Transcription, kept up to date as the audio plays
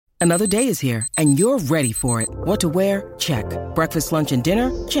Another day is here, and you're ready for it. What to wear? Check. Breakfast, lunch, and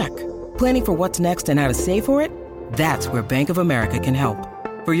dinner? Check. Planning for what's next and how to save for it? That's where Bank of America can help.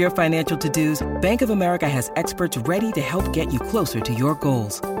 For your financial to-dos, Bank of America has experts ready to help get you closer to your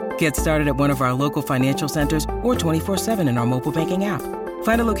goals. Get started at one of our local financial centers or 24/7 in our mobile banking app.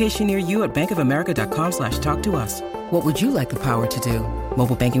 Find a location near you at bankofamerica.com/talktous. What would you like the power to do?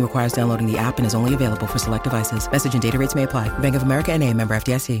 Mobile banking requires downloading the app and is only available for select devices. Message and data rates may apply. Bank of America N.A., member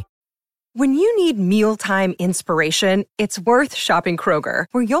FDIC. When you need mealtime inspiration, it's worth shopping Kroger,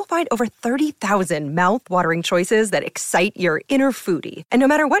 where you'll find over 30,000 mouth-watering choices that excite your inner foodie. And no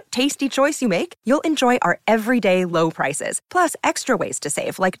matter what tasty choice you make, you'll enjoy our everyday low prices, plus extra ways to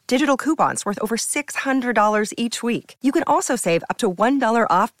save, like digital coupons worth over $600 each week. You can also save up to $1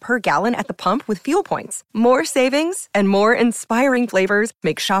 off per gallon at the pump with fuel points. More savings and more inspiring flavors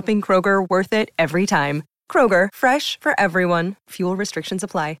make shopping Kroger worth it every time. Kroger, fresh for everyone. Fuel restrictions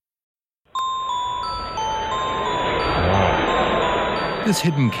apply. This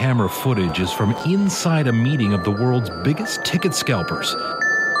hidden camera footage is from inside a meeting of the world's biggest ticket scalpers.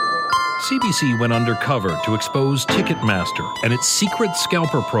 CBC went undercover to expose Ticketmaster and its secret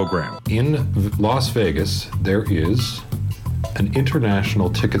scalper program. In Las Vegas, there is an international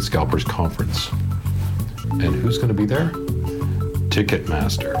ticket scalpers conference. And who's going to be there?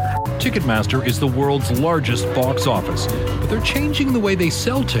 Ticketmaster. Ticketmaster is the world's largest box office, but they're changing the way they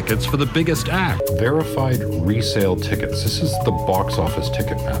sell tickets for the biggest act. Verified resale tickets. This is the box office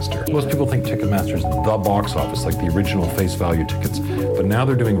Ticketmaster. Most people think Ticketmaster is the box office, like the original face value tickets, but now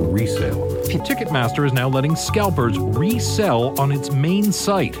they're doing resale. Ticketmaster is now letting scalpers resell on its main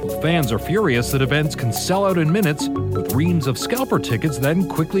site. Fans are furious that events can sell out in minutes, with reams of scalper tickets then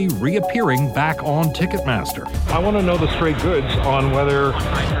quickly reappearing back on Ticketmaster. I want to know the straight goods on whether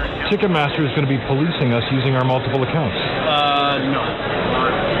Ticketmaster is going to be policing us using our multiple accounts. No.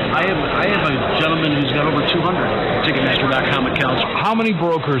 I have a gentleman who's got over 200 Ticketmaster.com accounts. How many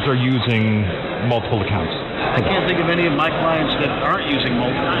brokers are using multiple accounts? I can't think of any of my clients that aren't using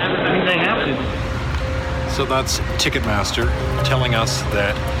multiple. I mean, they have to. So that's Ticketmaster telling us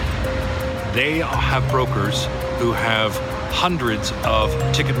that they have brokers who have hundreds of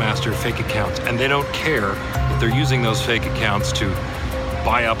Ticketmaster fake accounts, and they don't care that they're using those fake accounts to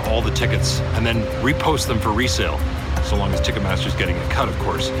buy up all the tickets and then repost them for resale, so long as Ticketmaster's getting a cut, of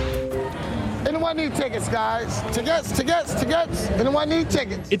course. Anyone need tickets, guys? Tickets. Anyone need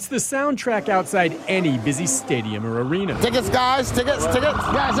tickets? It's the soundtrack outside any busy stadium or arena. Tickets, guys. Tickets.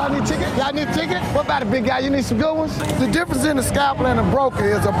 Guys, y'all need tickets? Y'all need tickets? What about a big guy? You need some good ones? The difference in a scalper and a broker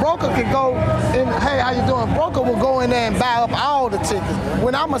is a broker can go in, hey, how you doing? Broker will go in there and buy up all the tickets.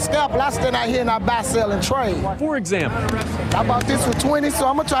 When I'm a scalper, I stand out here and I buy, sell, and trade. For example, I bought this for 20, so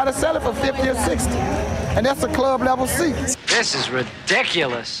I'm going to try to sell it for 50 or 60. And that's a club level seat. This is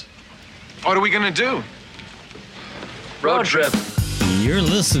ridiculous. What are we gonna do? Road trip. You're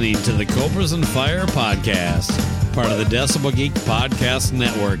listening to the Cobras and Fire podcast, part of the Decibel Geek Podcast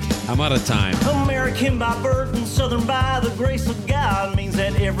Network. I'm out of time. American by birth and Southern by the grace of God means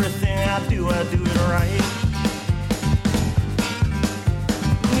that everything I do it right.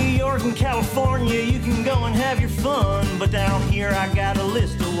 New York and California, you can go and have your fun, but down here I got a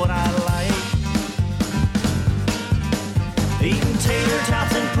list of what I like. Eating tater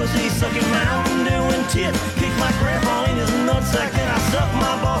tots and pussy, sucking Mountain Dew and tits. Kick my grandpa in his nutsack, then I suck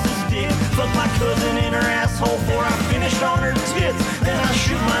my boss's dick. Fuck my cousin in her asshole before I finished on her tits. Then I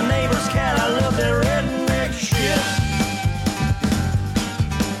shoot my neighbor's cat, I love that redneck shit.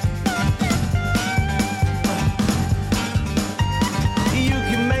 You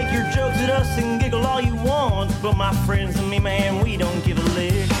can make your jokes at us and giggle all you want, but my friends and me, man, we don't give a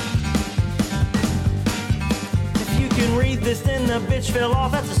lick. Can read this, then the bitch fell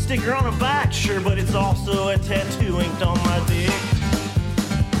off. That's a sticker on a bike, sure, but it's also a tattoo inked on my dick.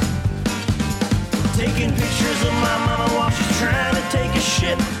 Taking pictures of my mama while she's trying to take a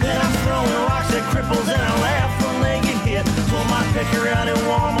shit. Then I'm throwing rocks at cripples and I laugh when they get hit. Pull my pecker out at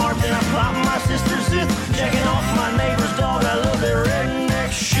Walmart, then I pop my sister's zip. Checking off my neighbor's dog, I love that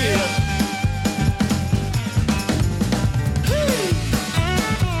redneck shit.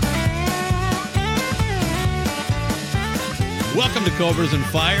 Welcome to Cobras and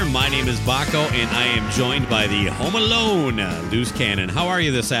Fire. My name is Baco, and I am joined by the Home Alone, Loose Cannon. How are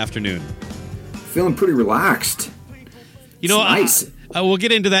you this afternoon? Feeling pretty relaxed. You know, nice. We'll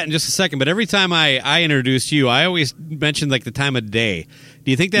get into that in just a second, but every time I introduce you, I always mention, like, the time of day.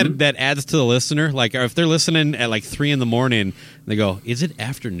 Do you think that that adds to the listener? Like, if they're listening at, like, 3 in the morning, they go, is it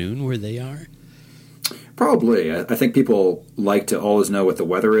afternoon where they are? Probably. I think people like to always know what the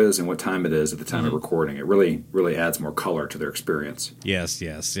weather is and what time it is at the time of recording. It really, really adds more color to their experience. Yes,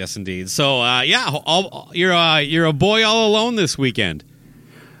 indeed. So, you're a boy all alone this weekend.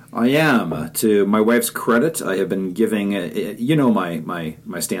 I am. To my wife's credit, I have been giving, my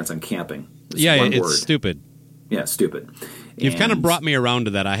stance on camping. It's stupid. Yeah, stupid. You've kind of brought me around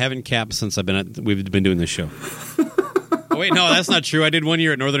to that. I haven't camped since we've been doing this show. Oh, wait, no, that's not true. I did 1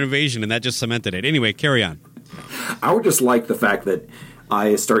 year at Northern Invasion, and that just cemented it. Anyway, carry on. I would just like the fact that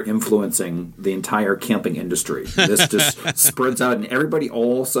I start influencing the entire camping industry. This just spreads out, and everybody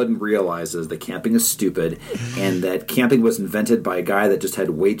all of a sudden realizes that camping is stupid, and that camping was invented by a guy that just had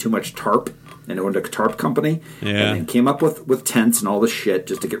way too much tarp and owned a tarp company, and then came up with tents and all this shit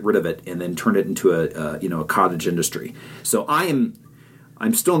just to get rid of it, and then turned it into a cottage industry. So I'm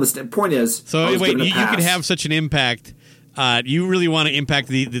still in the point is. So wait, you could have such an impact. You really want to impact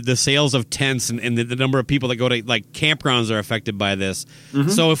the sales of tents and the number of people that go to like campgrounds are affected by this. Mm-hmm.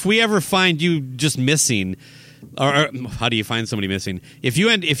 So if we ever find you just missing, or how do you find somebody missing? If you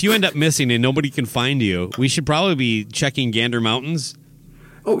end up missing and nobody can find you, we should probably be checking Gander Mountains.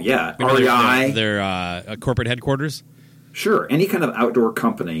 Oh yeah, REI, their corporate headquarters. Sure, any kind of outdoor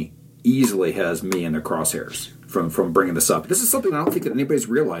company easily has me in their crosshairs from bringing this up. This is something I don't think that anybody's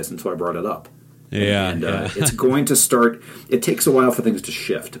realized until I brought it up. And it's going to start. It takes a while for things to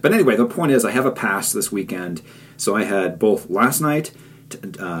shift. But anyway, the point is, I have a pass this weekend. So I had both last night,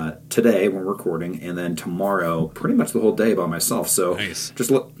 today when we're recording, and then tomorrow, pretty much the whole day by myself. So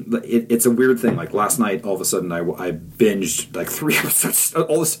just look, it's a weird thing. Like last night, all of a sudden, I binged like 3 episodes.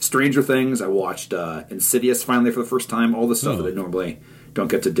 All this Stranger Things. I watched Insidious finally for the first time. All the stuff that I normally don't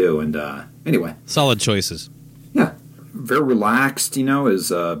get to do. And anyway, solid choices. Yeah. Very relaxed,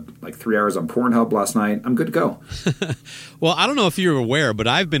 is like 3 hours on Pornhub last night. I'm good to go. Well, I don't know if you're aware, but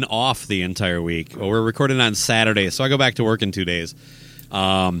I've been off the entire week. Well, we're recording on Saturday, so I go back to work in 2 days.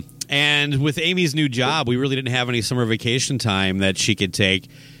 And with Amy's new job, we really didn't have any summer vacation time that she could take.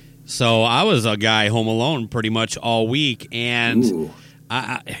 So I was a guy home alone pretty much all week. And,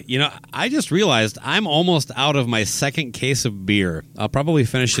 I just realized I'm almost out of my second case of beer. I'll probably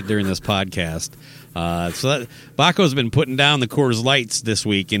finish it during this podcast. So Baco's been putting down the Coors Lights this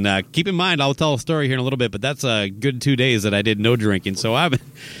week, and keep in mind, I'll tell a story here in a little bit, but that's a good 2 days that I did no drinking, so I've been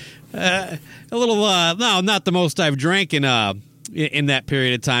a little, not the most I've drank in that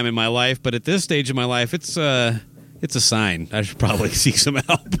period of time in my life, but at this stage of my life, it's a sign. I should probably seek some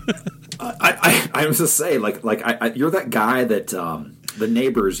help. I was just say, you're that guy that the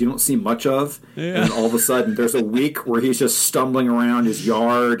neighbors you don't see much of, and all of a sudden there's a week where he's just stumbling around his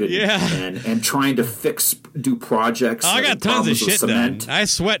yard and trying to do projects. I got tons of shit done. I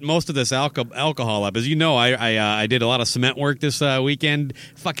sweat most of this alcohol up. As you know, I did a lot of cement work this weekend.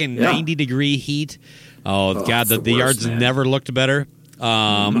 Fucking 90-degree heat. Oh God, the yards never looked better.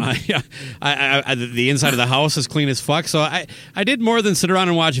 The inside of the house is clean as fuck. So I did more than sit around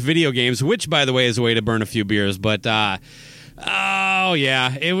and watch video games, which, by the way, is a way to burn a few beers. But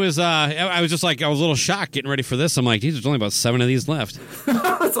it was. I was just like, I was a little shocked getting ready for this. I'm like, geez, there's only about 7 of these left.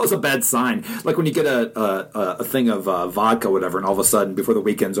 That's always a bad sign. Like when you get a thing of vodka, or whatever, and all of a sudden before the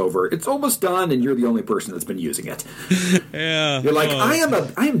weekend's over, it's almost done, and you're the only person that's been using it. Yeah, you're like, I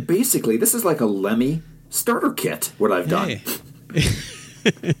am basically, this is like a Lemmy starter kit. What I've done.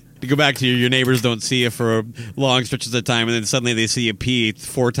 To go back to your neighbors don't see you for long stretches of time, and then suddenly they see you pee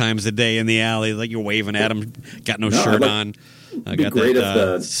 4 times a day in the alley, like you're waving at them, got no shirt on. I got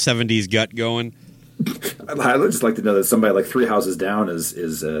that 70s gut going. I'd just like to know that somebody like 3 houses down is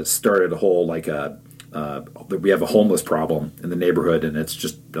started a whole we have a homeless problem in the neighborhood, and it's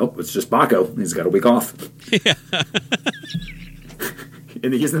just Baco. He's got a week off. Yeah.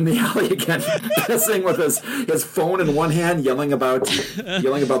 And he's in the alley again, pissing with his phone in one hand, yelling about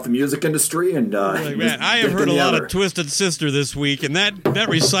the music industry. And man, I have heard a lot of Twisted Sister this week, and that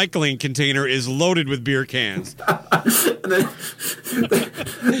recycling container is loaded with beer cans.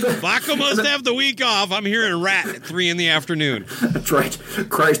 Baco must have the week off. I'm hearing Rat at 3 in the afternoon. That's right.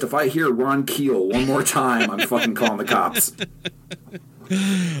 Christ, if I hear Ron Keel one more time, I'm fucking calling the cops.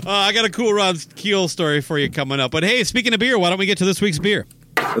 I got a cool Ron Keel story for you coming up. But hey, speaking of beer, why don't we get to this week's beer?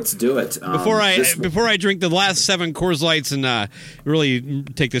 Let's do it. Before I drink the last 7 Coors Lights and really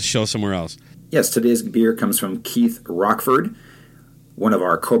take this show somewhere else. Yes, today's beer comes from Keith Rockford, one of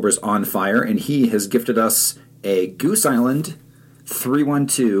our Cobras on Fire, and he has gifted us a Goose Island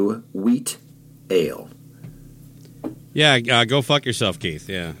 312 Wheat Ale. Yeah, go fuck yourself, Keith.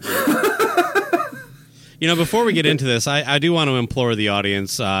 Yeah. Before we get into this, I do want to implore the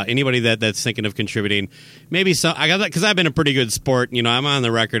audience, anybody that's thinking of contributing, maybe some. I got that because I've been a pretty good sport. I'm on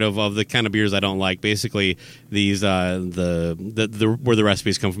the record of the kind of beers I don't like. Basically, these where the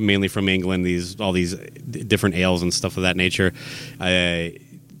recipes come from, mainly from England. All these different ales and stuff of that nature.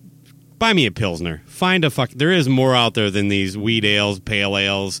 Buy me a Pilsner. There is more out there than these wheat ales, pale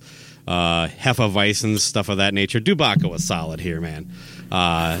ales, Hefeweizens, stuff of that nature. Dubaco was solid here, man.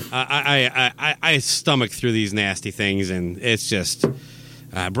 I stomach through these nasty things, and it's just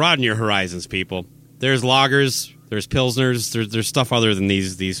broaden your horizons, people. There's lagers, there's Pilsners, there's stuff other than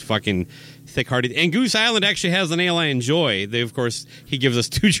these fucking thick-hearted. And Goose Island actually has an ale I enjoy. Of course, he gives us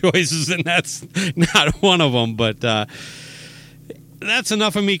 2 choices, and that's not one of them, but... that's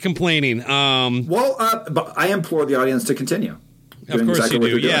enough of me complaining. But I implore the audience to continue. Of course you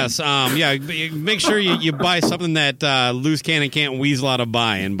do. Yes. Make sure you buy something that Loose Cannon can't weasel out of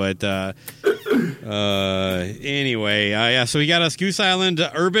buying. But anyway, so we got us Goose Island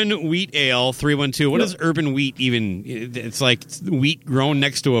Urban Wheat Ale 312. What is urban wheat even? It's like wheat grown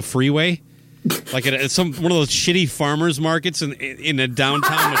next to a freeway. Like it's one of those shitty farmers markets in a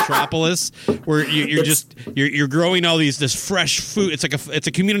downtown metropolis where you're growing all this fresh food. It's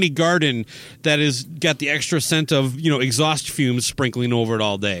a community garden that has got the extra scent of exhaust fumes sprinkling over it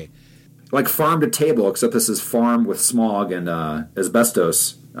all day. Like farm to table, except this is farm with smog and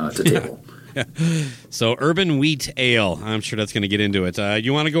asbestos to table. So Urban Wheat Ale. I'm sure that's going to get into it.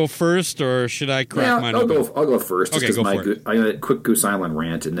 You want to go first, or should I crack mine? I'll go first. Okay, go for it. I got a quick Goose Island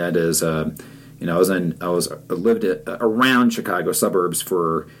rant, and that is, I lived around Chicago suburbs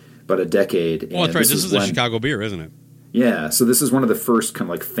for about a decade. Oh, that's right. This is a Chicago beer, isn't it? Yeah. So this is one of the first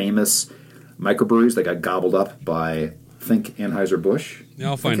kind of like famous microbreweries that got gobbled up by, I think, Anheuser-Busch.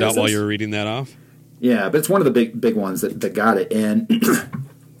 Yeah, I'll find out while you're reading that off. Yeah, but it's one of the big ones that got it, and.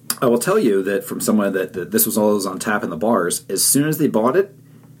 I will tell you that from someone that this was always on tap in the bars, as soon as they bought it,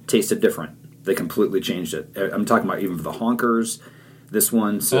 tasted different. They completely changed it. I'm talking about even the Honkers, this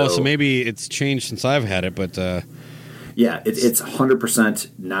one. So maybe it's changed since I've had it, but... yeah, it's 100%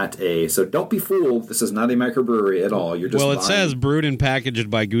 not a... So don't be fooled. This is not a microbrewery at all. You're just it says brewed and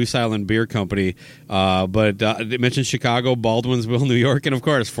packaged by Goose Island Beer Company, but it mentions Chicago, Baldwinsville, New York, and, of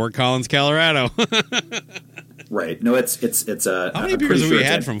course, Fort Collins, Colorado. Right. No, it's how many beers have we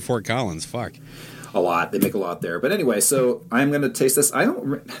had from Fort Collins? Fuck. A lot. They make a lot there. But anyway, so I'm going to taste this.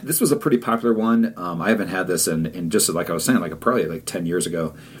 This was a pretty popular one. I haven't had this in just like I was saying, like probably like 10 years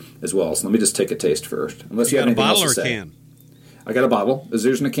ago as well. So let me just take a taste first. Unless you have anything else to say. A bottle or can? I got a bottle. Is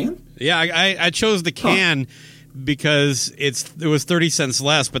yours in a can? Yeah, I chose the can because it was 30 cents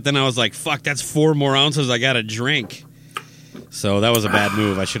less. But then I was like, fuck, that's 4 more ounces I got to drink. So that was a bad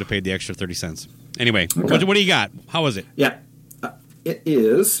move. I should have paid the extra 30 cents. Anyway, okay. What do you got? How is it? Yeah. It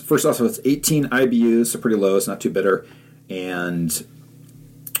is, first off, so it's 18 IBUs, so pretty low. It's not too bitter. And,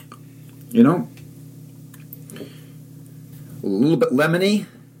 a little bit lemony.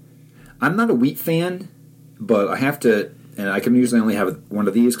 I'm not a wheat fan, but I have to, and I can usually only have one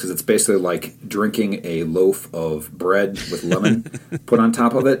of these because it's basically like drinking a loaf of bread with lemon put on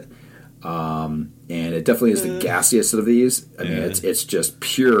top of it. And it definitely is the gassiest of these. I mean, it's just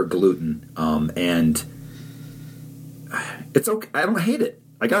pure gluten. And it's okay. I don't hate it.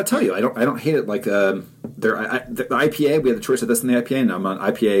 I gotta tell you, I don't hate it. Like the IPA, we had the choice of this in the IPA, and I'm an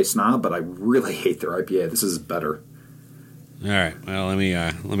IPA snob, but I really hate their IPA. This is better. All right. Well, let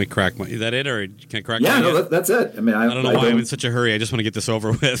me crack my. Is that it, or can I crack? Yeah, no, that's it. I mean, I don't know why I'm in such a hurry. I just want to get this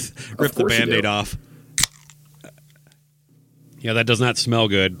over with. Rip the Band-Aid off. Yeah, that does not smell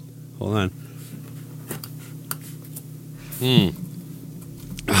good. Hold on.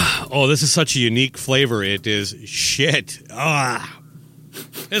 Oh, this is such a unique flavor. It is shit.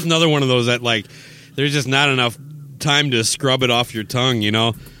 It's another one of those that, like, there's just not enough time to scrub it off your tongue,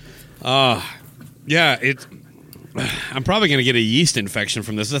 Yeah, I'm probably going to get a yeast infection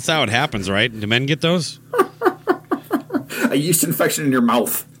from this. That's how it happens, right? Do men get those? A yeast infection in your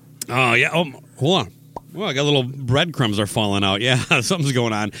mouth. Oh, yeah. Oh, hold on. Well, I got little breadcrumbs are falling out. Yeah, something's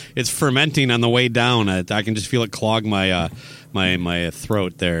going on. It's fermenting on the way down. I can just feel it clog my my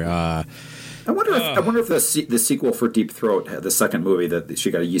throat there. I wonder if the sequel for Deep Throat had the second movie that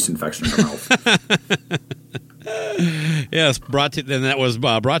she got a yeast infection in her mouth. Yes, that was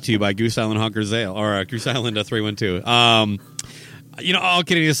brought to you by Goose Island Honkers Ale or Goose Island 312. All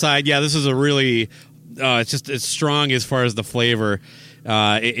kidding aside, yeah, this is a really it's strong as far as the flavor.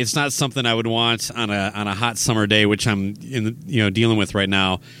 It's not something I would want on a hot summer day, which I'm dealing with right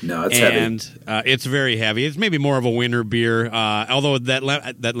now. No, it's heavy, and it's very heavy. It's maybe more of a winter beer. Although that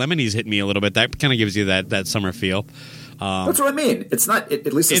lemony's hit me a little bit. That kind of gives you that summer feel. That's what I mean. It's not.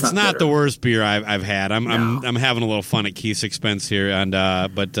 At least it's not bitter. the worst beer I've had. I'm having a little fun at Keith's expense here, and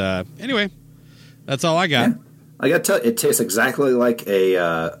but anyway, that's all I got. Yeah. I got to tell you, it tastes exactly like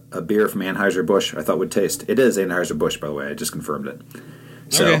a beer from Anheuser-Busch I thought would taste. It is Anheuser-Busch, by the way. I just confirmed it.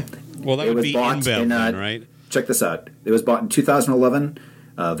 So, okay. Well, that would be InBev, then, right? Check this out. It was bought in 2011.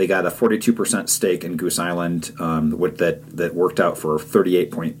 They got a 42% stake in Goose Island that worked out for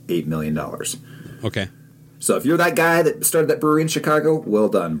 $38.8 million. Okay. So if you're that guy that started that brewery in Chicago, well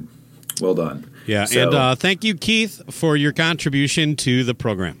done. Well done. Yeah, so, and thank you, Keith, for your contribution to the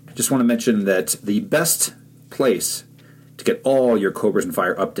program. Just want to mention that the best place to get all your Cobras and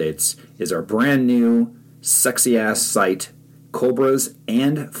Fire updates is our brand new sexy-ass site,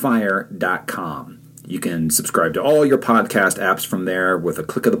 cobrasandfire.com. You can subscribe to all your podcast apps from there with a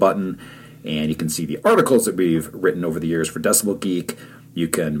click of the button, and you can see the articles that we've written over the years for Decibel Geek. You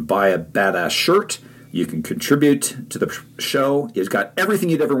can buy a badass shirt. You can contribute to the show. It's got everything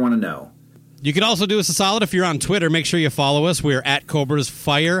you'd ever want to know. You can also do us a solid if you're on Twitter. Make sure you follow us. We're at Cobras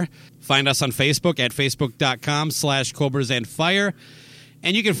Fire. Find us on Facebook at facebook.com/CobrasAndFire.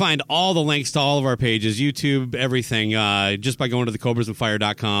 And you can find all the links to all of our pages, YouTube, everything, just by going to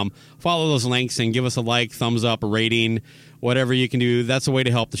thecobrasandfire.com. Follow those links and give us a like, thumbs up, a rating, whatever you can do. That's a way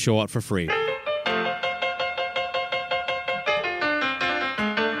to help the show out for free.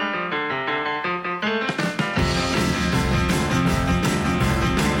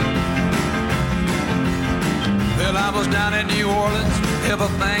 Well, I was down in New Orleans,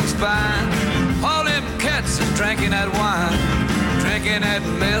 everything's fine. All them cats is drinking that wine, drinking that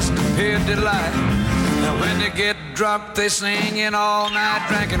mist of pure delight. Now when they get drunk, they singing all night,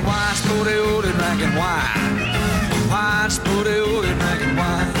 drinking wine, spooty ooty, drinking wine. Wine, spooty ooty, drinking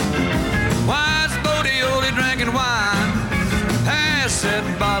wine. Wine, spooty ooty, drinking wine. Pass that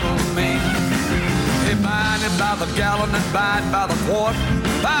bottle to me. Hey, buying it by the gallon and buy it by the quart.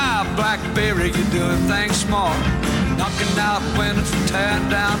 Buy a blackberry, you're doing things smart. Knocking out windows and tearing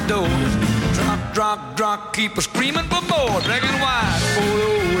down doors. Drunk, drunk, drunk, keep a screaming for more. Drinking wine,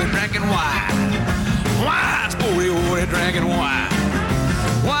 spooty ooty, drinking wine. Wine, spooty ooty, drinking wine.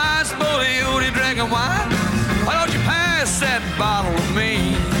 Wine, spooty ooty, drinking wine. Why don't you pass that bottle to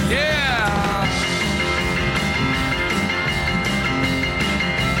me? Yeah.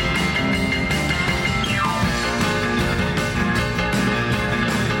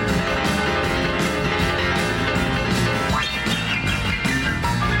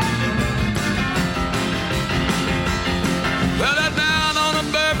 Well, that down on a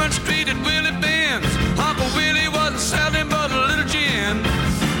Bourbon Street at Willie Ben's, Uncle Willie wasn't selling but a little gin.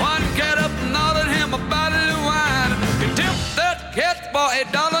 One cat up north of him a bottle of wine. He tipped that cat for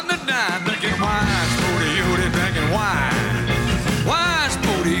 $1.09. Drinking wine, spooty ooty, drinking wine. Wine,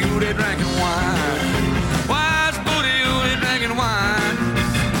 spooty ooty, drinking wine. Wine, spooty ooty, drinking wine.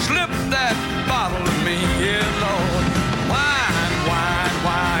 Slip that bottle to me, yeah, Lord. Wine, wine,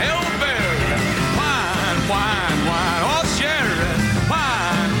 wine, elderberry. Wine, wine, wine, all sherry.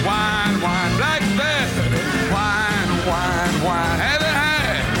 Wine, wine, wine, blackberry. Wine, wine, wine, have it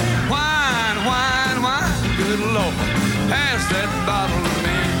had. Wine, wine, wine, good Lord. Pass that bottle to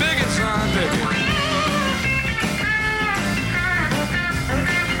me. Dig it, son, dig it.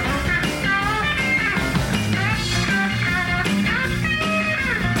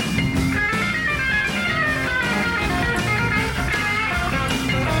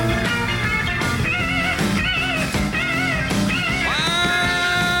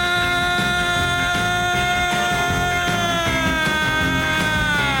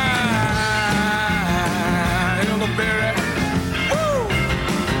 Elderberry. Woo!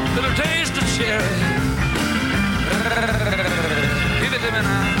 Little taste of cherry. Give it to me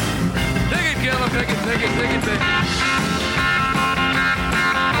now. Take it, Keller, take it, take it, take it, take it.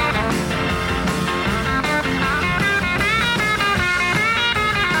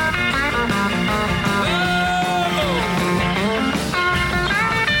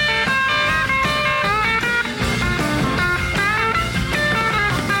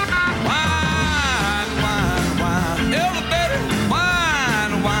 Wine, wine, wine, elderberry.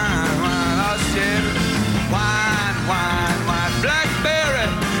 Wine, wine, wine, oh, cherry.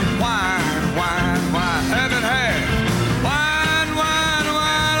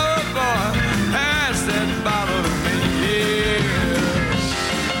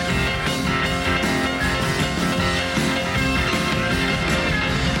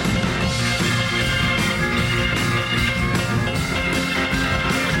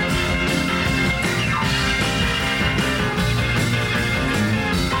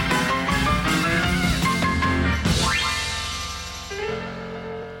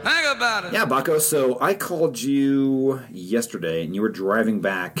 Yeah, Baco. So I called you yesterday, and you were driving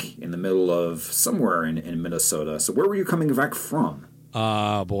back in the middle of somewhere in Minnesota. So where were you coming back from?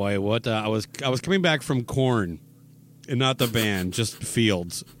 Boy, what I was coming back from Korn, and not the band, just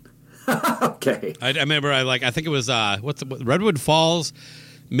Fields. Okay. I remember I think it was Redwood Falls,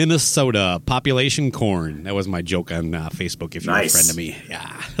 Minnesota, population Korn. That was my joke on Facebook. If you're a friend of me,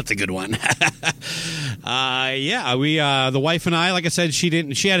 yeah, that's a good one. We the wife and I, like I said,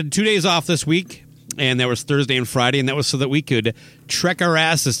 she had 2 days off this week, and that was Thursday and Friday, and that was so that we could trek our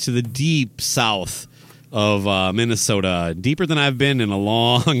asses to the deep south of Minnesota, deeper than I've been in a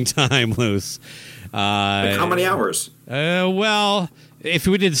long time, Luce. Like how many hours? Well, if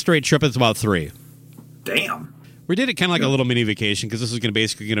we did a straight trip, it's about 3. Damn. We did it kind of like a little mini vacation because this is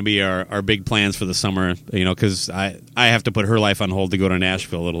basically going to be our big plans for the summer, because I have to put her life on hold to go to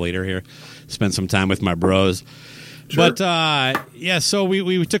Nashville a little later here, spend some time with my bros. Sure. But, so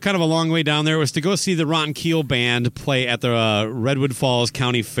we took kind of a long way down there. It was to go see the Ron Keel Band play at the Redwood Falls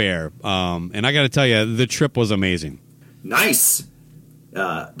County Fair. And I got to tell you, the trip was amazing. Nice.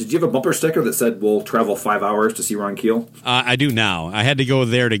 Did you have a bumper sticker that said, we'll travel 5 hours to see Ron Keel? I do now. I had to go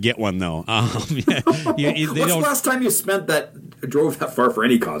there to get one, though. What's the last time you drove that far for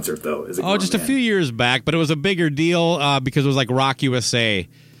any concert, though? Just a few years back, but it was a bigger deal because it was like Rock USA.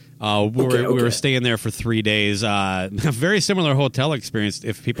 We were staying there for 3 days. A very similar hotel experience,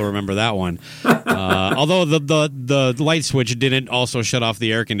 if people remember that one. Although the light switch didn't also shut off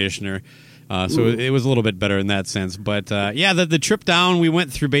the air conditioner. So it was a little bit better in that sense. But, the trip down, we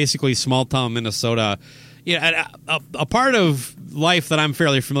went through basically small town Minnesota. Yeah, a part of life that I'm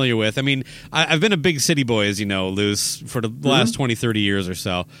fairly familiar with. I mean, I've been a big city boy, as you know, Luce, for the last 20, 30 years or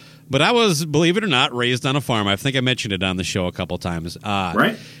so. But I was, believe it or not, raised on a farm. I think I mentioned it on the show a couple times.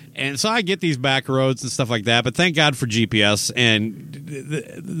 Right. And so I get these back roads and stuff like that, but thank God for GPS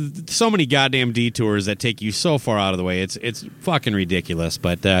and so many goddamn detours that take you so far out of the way. It's fucking ridiculous.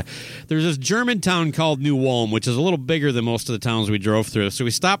 But there's this German town called New Ulm, which is a little bigger than most of the towns we drove through. So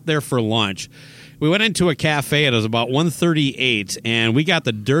we stopped there for lunch. We went into a cafe. It was about 1:38, and we got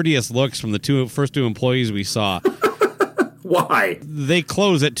the dirtiest looks from the first two employees we saw. Why? They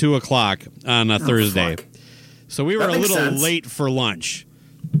close at 2 o'clock on a Thursday. Fuck. So we were a little late for lunch.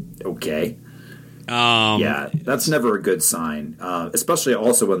 Okay. Yeah, that's never a good sign. Especially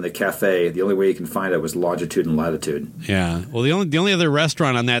also when the cafe, the only way you can find it was longitude and latitude. Yeah. Well, the only other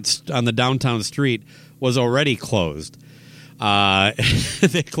restaurant on the downtown street was already closed.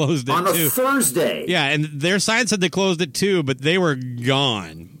 They closed at 2. On a Thursday. Yeah, and their sign said they closed at 2, but they were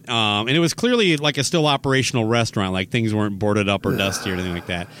gone. And it was clearly like a still operational restaurant, like things weren't boarded up or dusty or anything like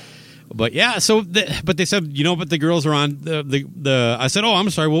that. But yeah, but they said, but the grills are on. I said, oh, I'm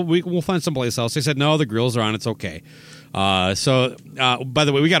sorry, we'll find someplace else. They said, no, the grills are on. It's okay. By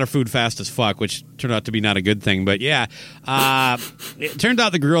the way, we got our food fast as fuck, which turned out to be not a good thing. But yeah, it turned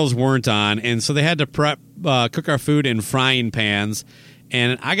out the grills weren't on, and so they had to cook our food in frying pans.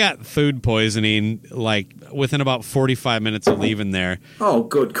 And I got food poisoning like within about 45 minutes of leaving there. Oh,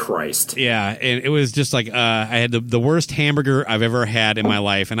 good Christ. Yeah, and it was just like I had the worst hamburger I've ever had in my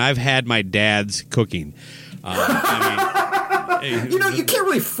life, and I've had my dad's cooking. You can't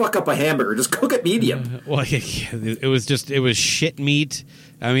really fuck up a hamburger. Just cook it medium. Well, it was shit meat.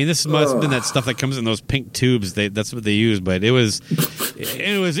 I mean, this must have been that stuff that comes in those pink tubes. That's what they use, but it was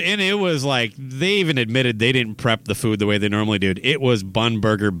like they even admitted they didn't prep the food the way they normally do. It was bun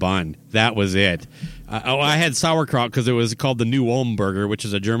burger bun. That was it. I had sauerkraut because it was called the New Ulm burger, which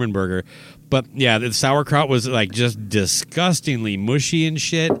is a German burger. But yeah, the sauerkraut was like just disgustingly mushy and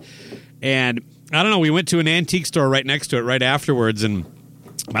shit. And I don't know. We went to an antique store right next to it right afterwards, and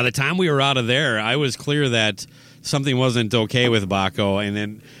by the time we were out of there, I was clear that something wasn't okay with Baco. And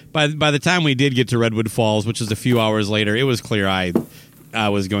then by the time we did get to Redwood Falls, which was a few hours later, it was clear I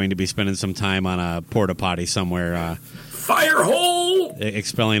was going to be spending some time on a porta potty somewhere. Fire hole!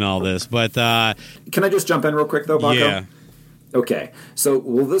 Expelling all this. But can I just jump in real quick, though, Baco? Yeah. Okay. So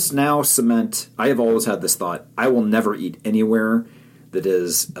will this now cement... I have always had this thought. I will never eat anywhere that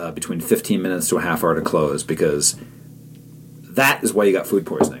is between 15 minutes to a half hour to close, because that is why you got food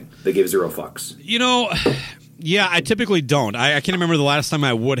poisoning. They give 0 fucks. Yeah, I typically don't. I can't remember the last time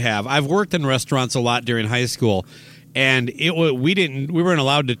I would have. I've worked in restaurants a lot during high school, and we weren't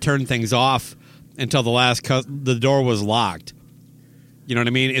allowed to turn things off until the door was locked. You know what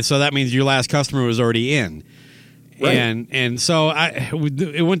I mean? And so that means your last customer was already in. Right. And so it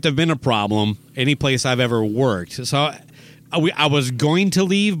wouldn't have been a problem any place I've ever worked. So I was going to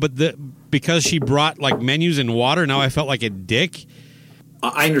leave, but because she brought like menus and water, now I felt like a dick.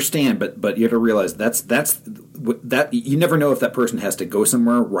 I understand, but you have to realize that's you never know if that person has to go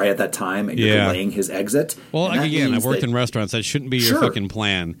somewhere right at that time and you're delaying his exit. Well, again, I've worked in restaurants. That shouldn't be your fucking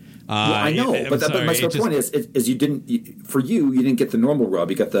plan. Well, I know, but my point is you didn't get the normal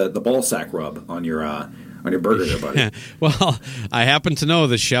rub. You got the ball sack rub on your burger there, buddy. Well, I happen to know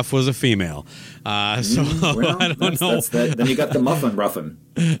the chef was a female, so I don't know. Then you got the muffin ruffin.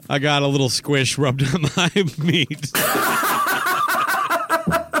 I got a little squish rubbed on my meat.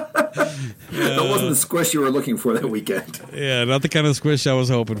 That wasn't the squish you were looking for that weekend. Yeah, not the kind of squish I was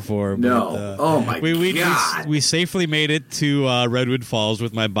hoping for. No. But, God. We safely made it to Redwood Falls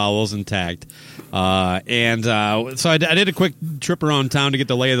with my bowels intact. So I did a quick trip around town to get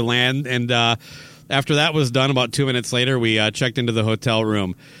the lay of the land. And after that was done, about 2 minutes later, we checked into the hotel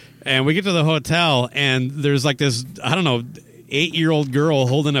room. And we get to the hotel, and there's like this, 8-year-old girl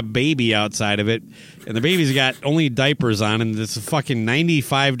holding a baby outside of it, and the baby's got only diapers on, and it's a fucking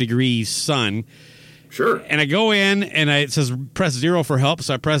 95-degree sun. Sure. And I go in, and it says press 0 for help,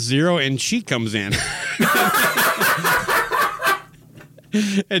 so I press 0, and she comes in.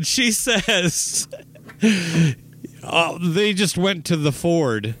 And she says, they just went to the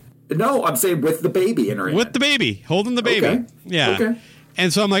Ford. No, I'm saying with the baby in her hand. With the baby, holding the baby. Okay. Yeah. Okay.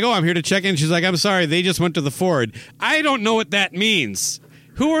 And so I'm like, I'm here to check in. She's like, I'm sorry, they just went to the Ford. I don't know what that means.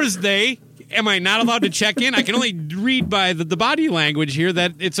 Who is they? Am I not allowed to check in? I can only read by the body language here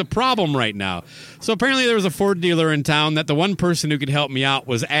that it's a problem right now. So apparently there was a Ford dealer in town that the one person who could help me out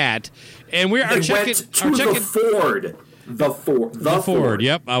was at. And went to the Ford. The Ford.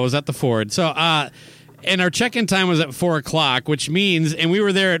 Yep, I was at the Ford. So, and our check-in time was at 4 o'clock, which means, and we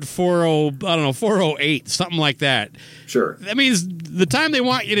were there at 4:08, something like that. Sure. That means the time they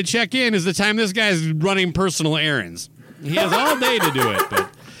want you to check in is the time this guy's running personal errands. He has all day to do it.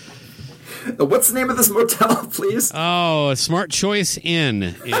 But what's the name of this motel, please? Oh, Smart Choice Inn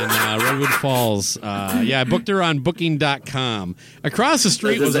in Redwood Falls. I booked her on Booking.com. Across the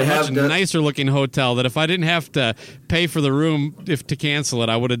street was a much nicer-looking hotel that if I didn't have to pay for the room to cancel it,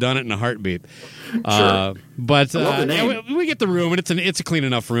 I would have done it in a heartbeat. Sure. But we get the room, and it's a clean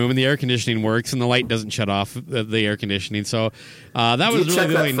enough room, and the air conditioning works, and the light doesn't shut off the air conditioning. So that was really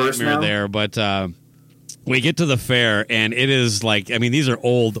the only nightmare there. But we get to the fair, and it is like, these are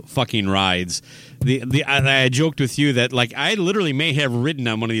old fucking rides. I joked with you that, I literally may have ridden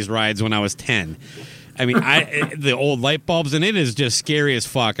on one of these rides when I was 10. The old light bulbs, and it is just scary as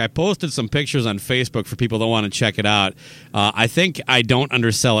fuck. I posted some pictures on Facebook for people that want to check it out. I think I don't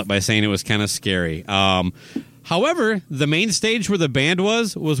undersell it by saying it was kind of scary. However, the main stage where the band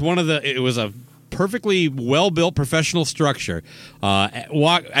was it was a perfectly well-built professional structure.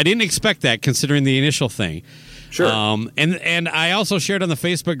 I didn't expect that considering the initial thing. Sure. And I also shared on the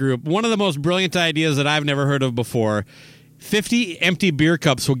Facebook group one of the most brilliant ideas that I've never heard of before. 50 empty beer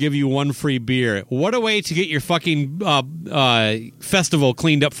cups will give you one free beer. What a way to get your fucking festival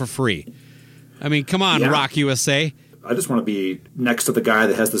cleaned up for free. Come on, Rock USA. I just want to be next to the guy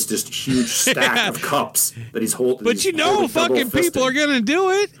that has this just huge stack of cups that he's holding. But fucking people are going to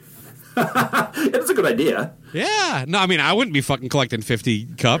do it. It's a good idea. Yeah. No, I wouldn't be fucking collecting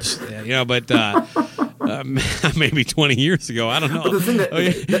 50 cups, but maybe 20 years ago. I don't know. But the thing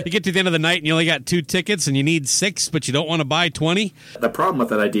you get to the end of the night and you only got 2 tickets and you need 6, but you don't want to buy 20. The problem with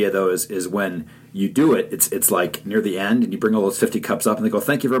that idea, though, is when you do it, it's like near the end and you bring all those 50 cups up and they go,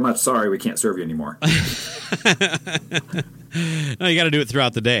 thank you very much. Sorry, we can't serve you anymore. No, you got to do it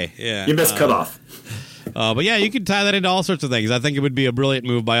throughout the day. Yeah. You missed cutoff. But yeah, you could tie that into all sorts of things. I think it would be a brilliant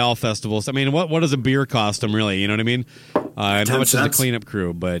move by all festivals. What does a beer cost them, really? You know what I mean? And how much is the cleanup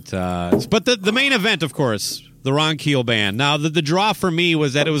crew? But the main event, of course, the Ron Keel Band. Now, the draw for me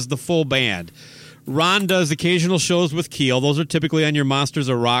was that it was the full band. Ron does occasional shows with Keel. Those are typically on your Monsters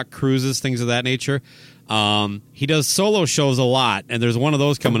of Rock cruises, things of that nature. He does solo shows a lot, and there's one of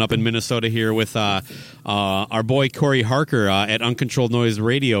those coming up in Minnesota here with our boy Corey Harker at Uncontrolled Noise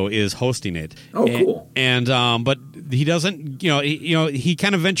Radio is hosting it. Oh, cool! And but he doesn't, he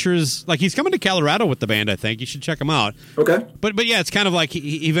kind of ventures, like he's coming to Colorado with the band. I think you should check him out. Okay. But yeah, it's kind of like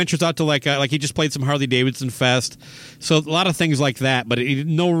he ventures out to like he just played some Harley Davidson Fest, so a lot of things like that. But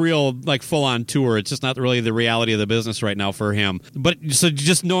no real full on tour. It's just not really the reality of the business right now for him. But so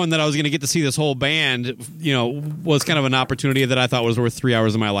just knowing that I was going to get to see this whole band, was kind of an opportunity that I thought was worth 3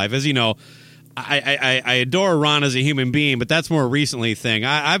 hours of my life. As you know, I adore Ron as a human being, but that's more a recently thing.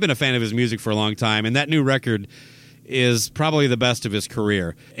 I've been a fan of his music for a long time, and that new record is probably the best of his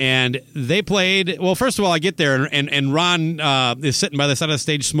career. And they played, well, first of all, I get there, and Ron is sitting by the side of the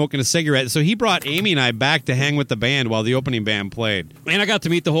stage smoking a cigarette. So he brought Amy and I back to hang with the band while the opening band played. And I got to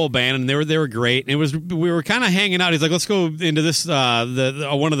meet the whole band, and they were great. And we were kind of hanging out. He's like, let's go into this,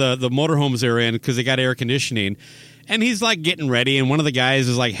 one of the motorhomes they're in, because they got air conditioning. And he's like getting ready, and one of the guys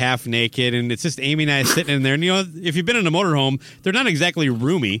is like half naked, and it's just Amy and I sitting in there. And, if you've been in a motorhome, they're not exactly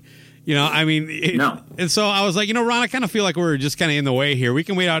roomy. No. And so I was like, Ron, I kind of feel like we're just kind of in the way here. We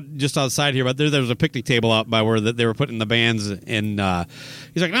can wait out just outside here, but there was a picnic table out by where they were putting the bands. And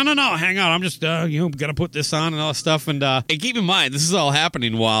he's like, no, hang on. I'm just, got to put this on and all that stuff. And keep in mind, this is all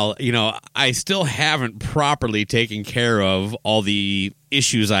happening while, I still haven't properly taken care of all the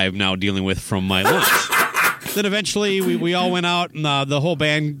issues I'm now dealing with from my lunch. Then eventually we all went out, and the whole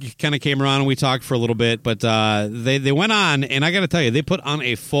band kind of came around, and we talked for a little bit. But they went on, and I got to tell you, they put on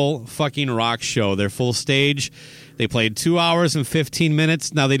a full fucking rock show. Their full stage. They played 2 hours and 15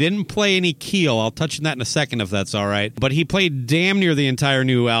 minutes. Now, they didn't play any Keel. I'll touch on that in a second if that's all right. But he played damn near the entire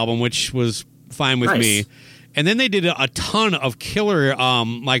new album, which was fine with me. And then they did a ton of killer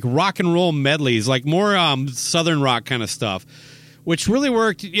like rock and roll medleys, like more southern rock kind of stuff, which really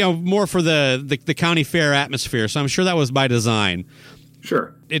worked, more for the county fair atmosphere. So I'm sure that was by design.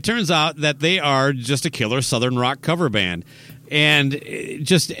 Sure. It turns out that they are just a killer southern rock cover band. And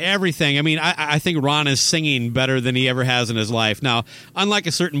just everything. I mean, I think Ron is singing better than he ever has in his life. Now, unlike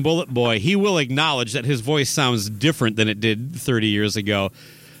a certain Bullet Boy, he will acknowledge that his voice sounds different than it did 30 years ago.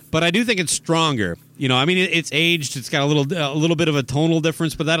 But I do think it's stronger. It's aged. It's got a little bit of a tonal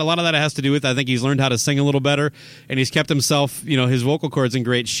difference, but a lot of that has to do with, I think he's learned how to sing a little better, and he's kept himself, his vocal cords in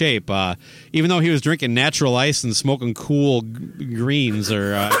great shape. Even though he was drinking natural ice and smoking cool greens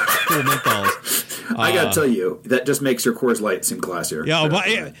or cool menthols. I got to tell you, that just makes your Coors Light seem classier.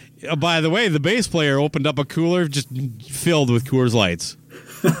 Yeah. By the way, the bass player opened up a cooler just filled with Coors Lights.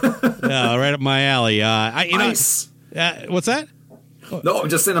 Yeah, right up my alley. Ice. What's that? No, I'm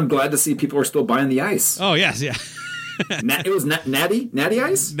just saying I'm glad to see people are still buying the ice. Oh, yes, yeah. It was Natty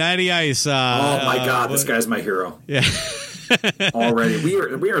Ice? Natty Ice. Oh, my God, this guy's my hero. Yeah. Already. We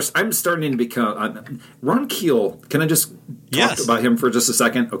are. I'm starting to become... Ron Keel, can I just talk about him for just a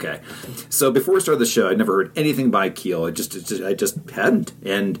second? Okay. So before we started the show, I'd never heard anything by Keel. I just hadn't.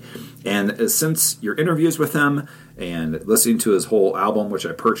 And since your interviews with him and listening to his whole album, which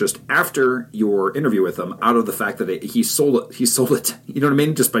I purchased after your interview with him, out of the fact that he sold it. You know what I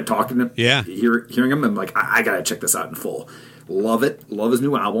mean? Just by talking to him, hearing him, I'm like, I got to check this out in full. Love it. Love his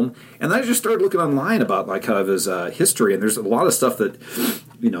new album. And then I just started looking online about like kind of his history, and there's a lot of stuff that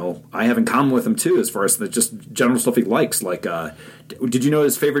I have in common with him too, as far as the just general stuff he likes. Like, did you know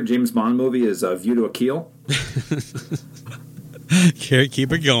his favorite James Bond movie is View to a Kill?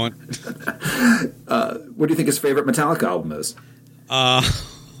 Keep it going. What do you think his favorite Metallica album is?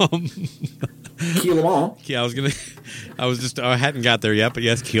 Kill 'Em All. Yeah, I hadn't got there yet, but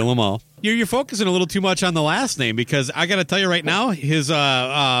yes, Kill 'Em All. You're focusing a little too much on the last name, because I got to tell you right now, his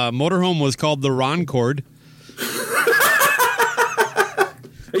motorhome was called the Roncord.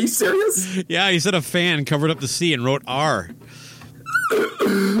 Are you serious? Yeah, he said a fan covered up the C and wrote R.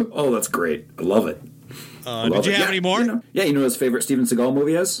 Oh, that's great. I love it. Did you have any more? You know his favorite Steven Seagal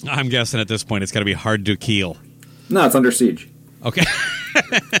movie is? I'm guessing at this point it's got to be Hard to Kill. No, it's Under Siege. Okay.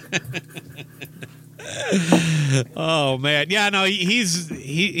 Oh man, yeah, no,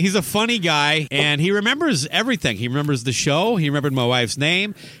 he's a funny guy, and he remembers everything. He remembers the show. He remembered my wife's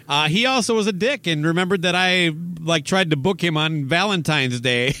name. He also was a dick and remembered that I tried to book him on Valentine's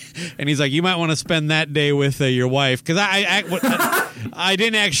Day, and he's like, "You might want to spend that day with your wife," because I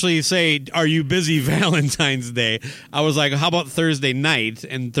didn't actually say, "Are you busy Valentine's Day?" I was like, "How about Thursday night?"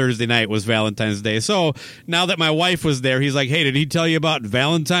 And Thursday night was Valentine's Day. So now that my wife was there, he's like, "Hey, did he tell you about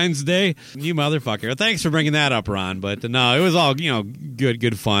Valentine's Day?" You motherfucker! Thanks for bringing that up, Ron. But no, it was all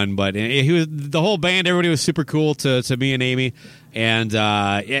good fun. But he was the whole band. Everybody was super cool to me and Amy. And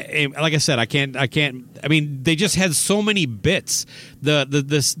like I said, I can't. I mean, they just had so many bits.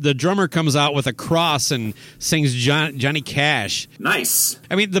 The drummer comes out with a cross and sings Johnny Cash. Nice.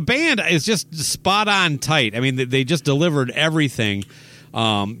 I mean, the band is just spot on tight. I mean, they just delivered everything.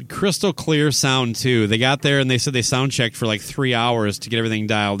 Crystal clear sound too. They got there and they said they sound checked for like 3 hours to get everything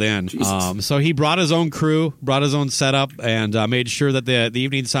dialed in. So he brought his own crew, brought his own setup, and made sure that the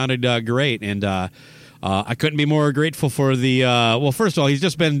evening sounded great. And I couldn't be more grateful for the. Well, first of all,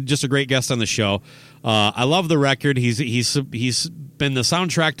 he's been a great guest on the show. I love the record. He's been the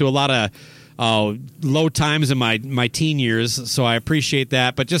soundtrack to a lot of low times in my teen years, so I appreciate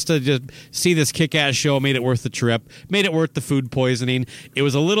that. But just to see this kick-ass show made it worth the trip, made it worth the food poisoning. It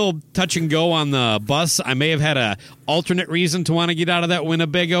was a little touch and go on the bus. I may have had a alternate reason to want to get out of that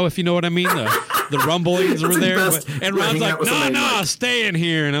Winnebago, if you know what I mean. The rumblings were there, and Ron's like, no, stay in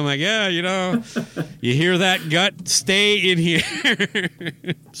here. And I'm like, yeah, you hear that, gut? Stay in here.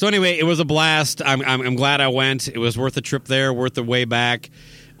 So anyway, it was a blast. I'm glad I went. It was worth the trip there, worth the way back.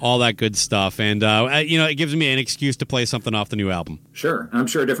 All that good stuff. And, it gives me an excuse to play something off the new album. Sure. And I'm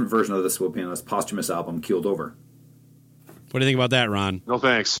sure a different version of this will be on this posthumous album, Keeled Over. What do you think about that, Ron? No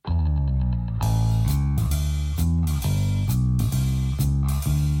thanks.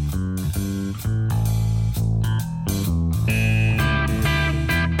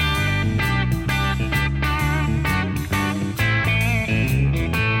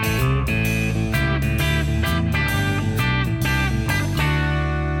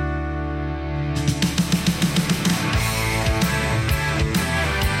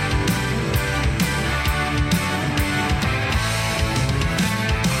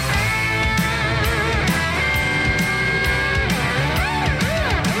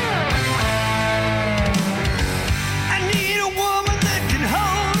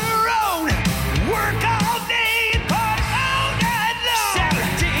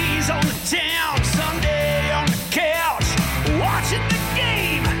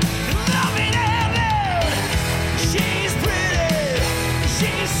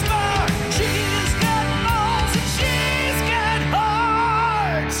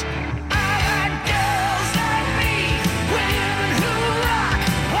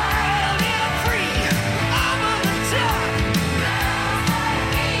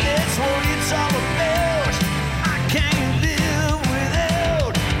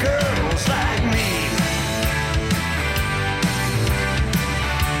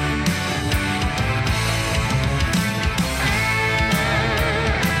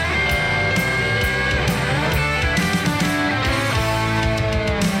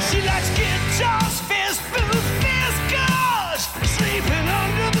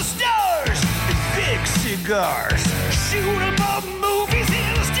 Shoot 'em up movies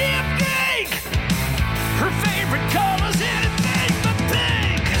in a stiff cake. Her favorite color's anything but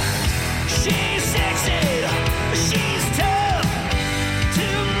pink. She's sexy, she's tough.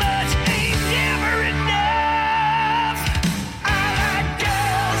 Too much ain't never enough. I like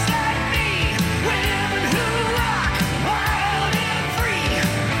girls like me, women who rock wild and free.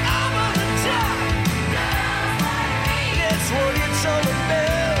 I'm on the top. Girls like me. That's what it's all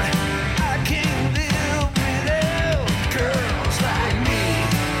about. I can't live without girls like me.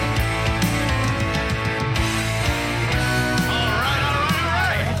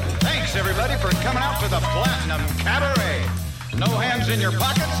 Thanks, everybody, for coming out to the Platinum Cabaret. No hands in your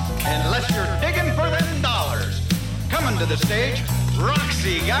pockets unless you're digging for them dollars. Coming to the stage,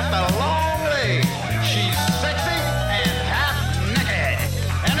 Roxy got the long legs. She's sexy and half naked.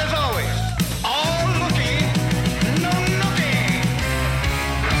 And as always, all looky, no nookie.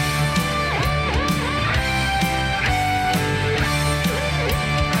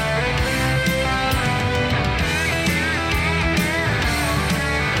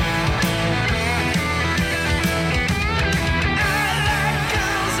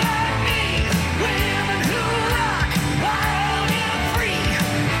 Girls like me, women who rock wild and free.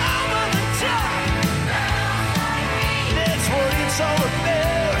 I'm on the top. That's what it's all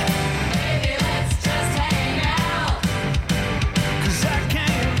about. Baby, let's just hang out. 'Cause I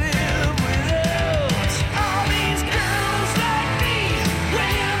can't live without all these girls like me,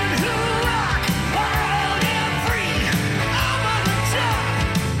 women who rock wild and free. I'm on the top.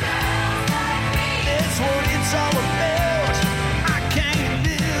 That's what it's all about. I can't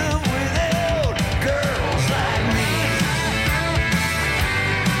live without girls like me.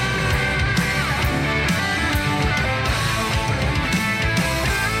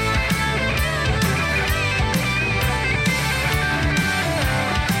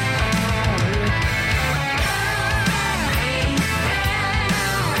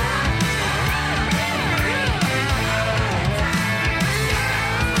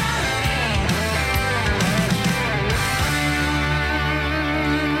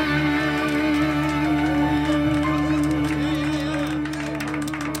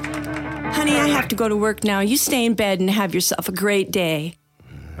 Honey, I have to go to work now. You stay in bed and have yourself a great day.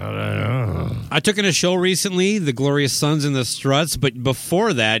 I took in a show recently, The Glorious Sons and the Struts, but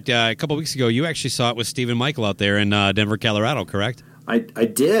before that, a couple weeks ago, you actually saw it with Stephen Michael out there in Denver, Colorado, correct? I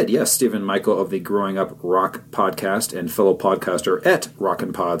did, yes. Stephen Michael of the Growing Up Rock podcast and fellow podcaster at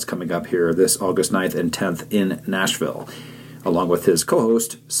Rockin' Pods coming up here this August 9th and 10th in Nashville. along with his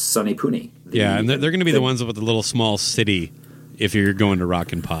co-host Sonny Pooney. Yeah, and they're going to be the ones with the little small city if you're going to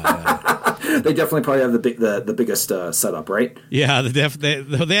Rockin' Pod. They definitely probably have the biggest setup, right? Yeah,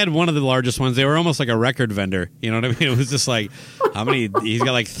 they had one of the largest ones. They were almost like a record vendor. You know what I mean? It was just like, how many? He's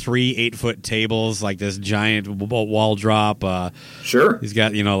got like 3 8-foot tables, like this giant wall drop. Sure. He's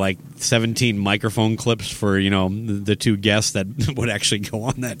got, like 17 microphone clips for, the 2 guests that would actually go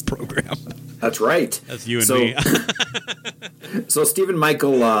on that program. That's right. That's you and me. So Stephen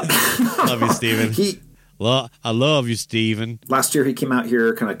Michael. Love you, Stephen. I love you, Stephen. Last year he came out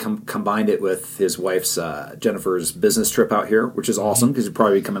here, kind of combined it with his wife's Jennifer's business trip out here, which is awesome because he'd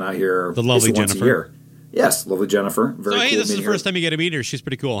probably be coming out here the lovely once Jennifer. A year. Yes, lovely Jennifer. Very cool. Hey, this is the first time you get to meet her. She's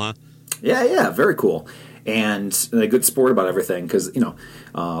pretty cool, huh? Yeah, very cool. And a good sport about everything because, like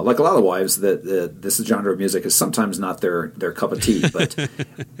a lot of wives, this genre of music is sometimes not their cup of tea.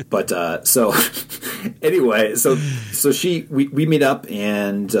 But so anyway, so we meet up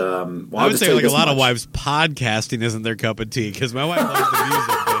and I would say like a lot of wives, podcasting isn't their cup of tea because my wife loves the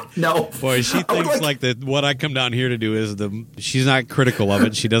music. But no, boy, she thinks like what I come down here to do is she's not critical of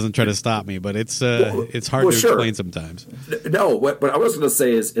it. She doesn't try to stop me, but it's hard to explain sometimes. No, what I was going to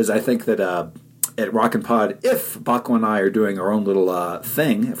say is I think that. At Rockin' Pod, if Baco and I are doing our own little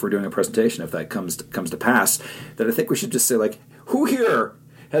thing, if we're doing a presentation, if that comes to pass, then I think we should just say, like, who here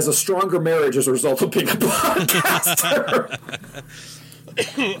has a stronger marriage as a result of being a podcaster?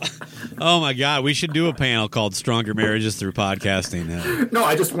 Oh, my God. We should do a panel called Stronger Marriages Through Podcasting. No,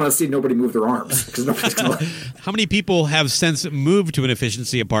 I just want to see nobody move their arms. Because nobody's gonna... How many people have since moved to an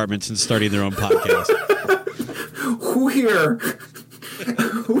efficiency apartment since starting their own podcast? Who here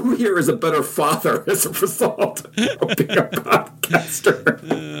is a better father as a result of being a podcaster?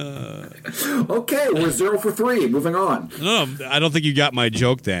 Okay, we're 0 for 3. Moving on. No, I don't think you got my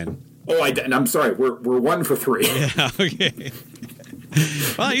joke then. Oh, I didn't. I'm sorry. We're 1 for 3. Yeah, okay.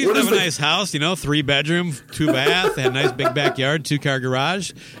 Well, you have a nice house, 3 bedroom, 2 bath, had a nice big backyard, 2-car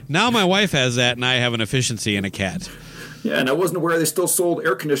garage. Now my wife has that, and I have an efficiency and a cat. Yeah, and I wasn't aware they still sold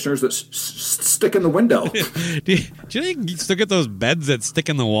air conditioners that stick in the window. Do you think you still get those beds that stick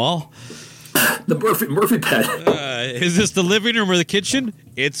in the wall? The Murphy bed. Is this the living room or the kitchen?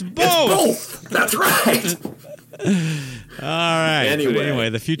 It's both. It's both. That's right. All right. Anyway,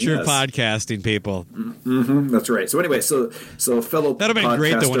 the future of podcasting, people. Mm-hmm, that's right. So anyway, so fellow that would have been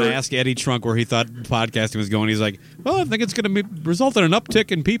great, though, when I asked Eddie Trunk where he thought podcasting was going. He's like, well, I think it's going to result in an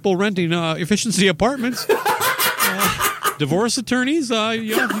uptick in people renting efficiency apartments. Divorce attorneys, if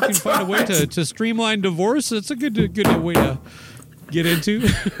you can find a way to streamline divorce, it's a good way to get into.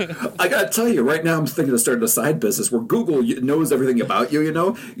 I got to tell you, right now I'm thinking of starting a side business where Google knows everything about you.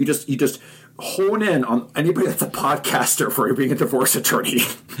 You just hone in on anybody that's a podcaster for being a divorce attorney.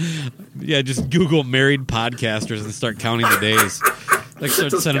 Yeah, just Google married podcasters and start counting the days. Like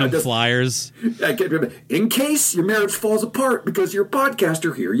start sending them flyers. In case your marriage falls apart because you're a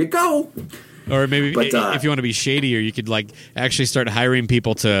podcaster, here you go. Or maybe if you want to be shadier, you could actually start hiring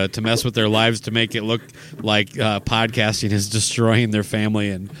people to mess with their lives to make it look like podcasting is destroying their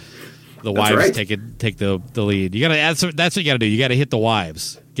family, and the wives take the lead. You that's what you got to do. You got to hit the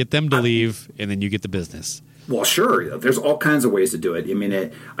wives, get them to leave, and then you get the business. Well, sure. There's all kinds of ways to do it. I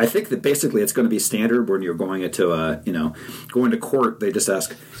mean, I think that basically it's going to be standard when you're going into going to court. They just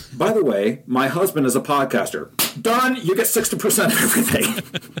ask, by the way, my husband is a podcaster. Done. You get 60% of everything.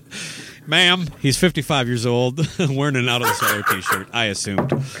 Ma'am, he's 55 years old, wearing an Out of the Cellar T-shirt. I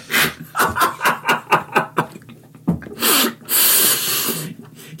assumed.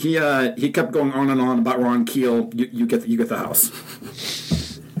 He kept going on and on about Ron Keel. You get the house.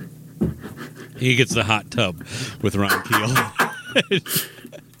 He gets the hot tub with Ron Keel.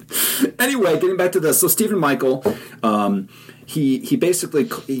 Anyway, getting back to this, so Stephen Michael, he basically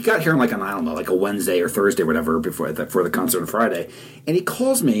got here on like a Wednesday or Thursday or whatever before the concert on Friday, and he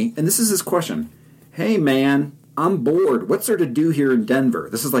calls me, and this is his question: "Hey man, I'm bored. What's there to do here in Denver?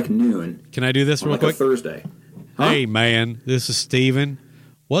 This is like noon. Can I do this real quick? A Thursday. Huh? Hey man, this is Stephen.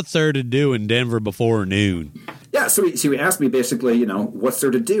 What's there to do in Denver before noon?" Yeah, so he asked me basically, what's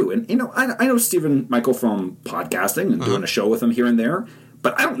there to do, and I know Stephen Michael from podcasting and doing a show with him here and there,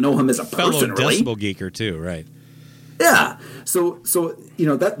 but I don't know him as a person, fellow really. Decibel geeker too, right? Yeah. So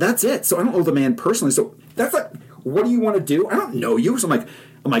that's it. So I don't know the man personally. So that's like, what do you want to do? I don't know you. So I'm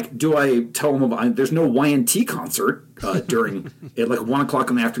like, do I tell him about? There's no YNT concert during at like 1 o'clock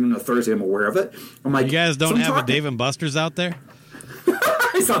in the afternoon on Thursday. I'm aware of it. I'm like, you guys don't have a Dave and Buster's out there?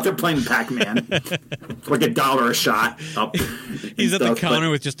 He's out there playing Pac-Man, like $1 a shot. He's at the counter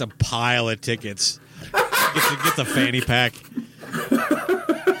with just a pile of tickets. Gets a fanny pack.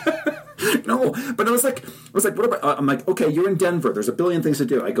 No, but I was like, what about? I'm like, okay, you're in Denver. There's a billion things to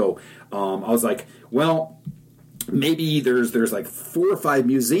do. I go. I was like, well, maybe there's like 4 or 5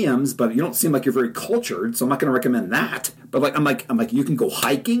 museums, but you don't seem like you're very cultured, so I'm not going to recommend that. But I'm like, you can go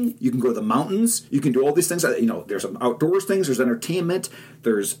hiking, you can go to the mountains, you can do all these things. There's some outdoors things, there's entertainment,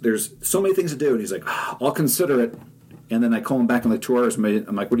 there's so many things to do. And he's like, I'll consider it. And then I call him back in like 2 hours.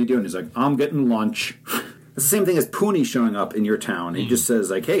 I'm like, what are you doing? He's like, I'm getting lunch. It's the same thing as Pooney showing up in your town. He just says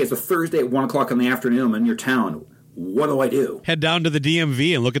like, hey, it's a Thursday at 1 o'clock in the afternoon. I'm in your town. What do I do? Head down to the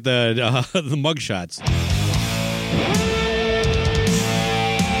DMV and look at the mugshots.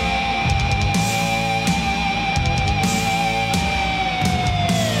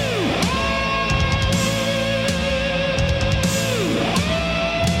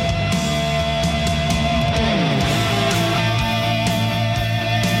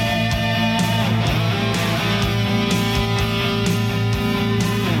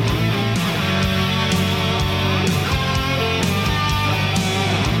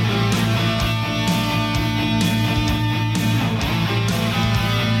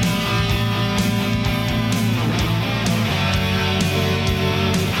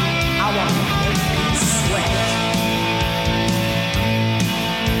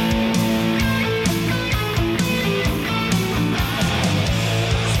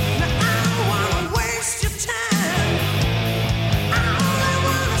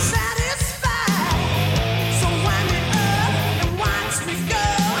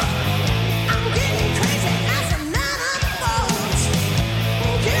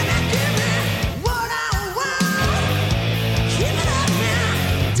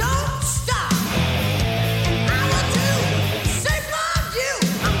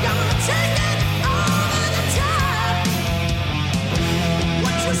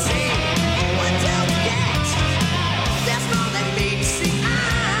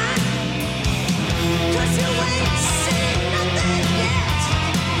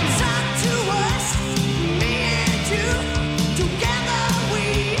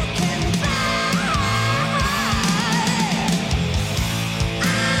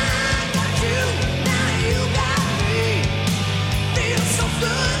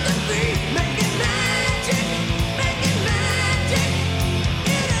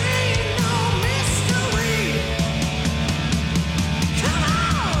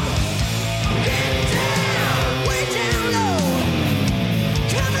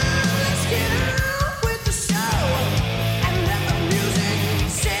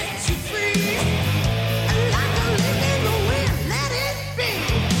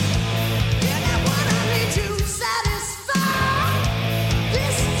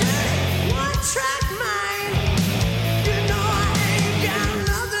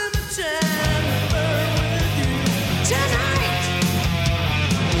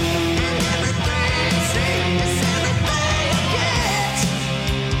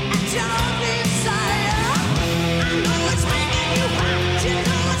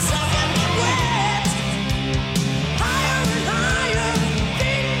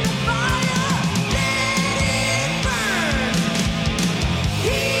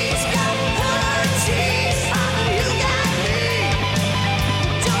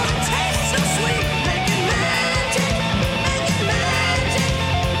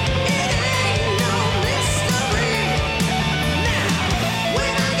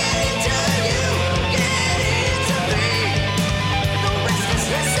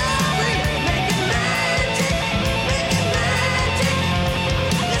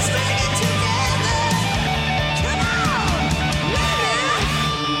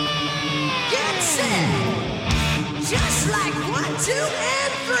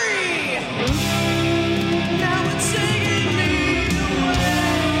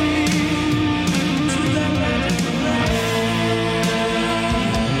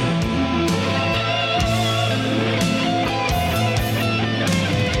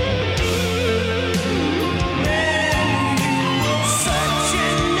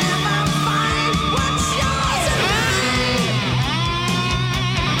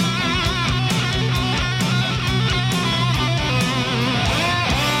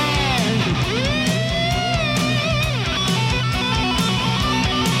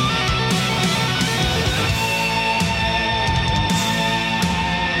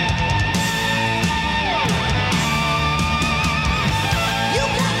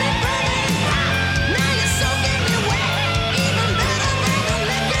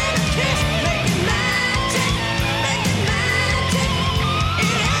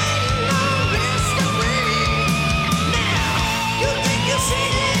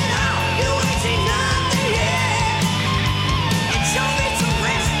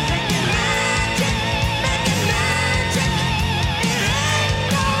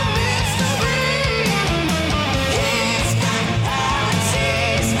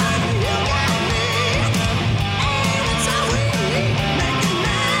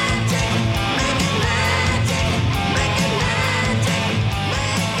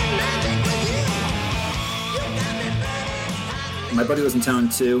 my buddy was in town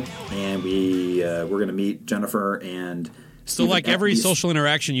too, and we were going to meet Jennifer and. So, like every social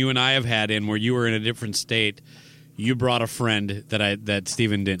interaction you and I have had in where you were in a different state, you brought a friend that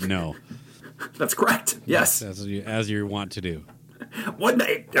Stephen didn't know. That's correct. Yes, as you want to do. One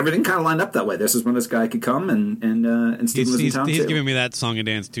day, everything kind of lined up that way. This is when this guy could come, and Stephen was in town too. He's giving me that song and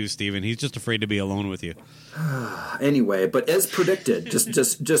dance too, Stephen. He's just afraid to be alone with you. Anyway, but as predicted,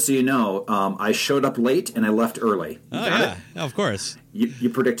 just so you know, I showed up late and I left early. Oh yeah, of course. You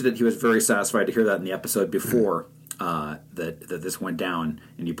predicted it. He was very satisfied to hear that in the episode before that this went down,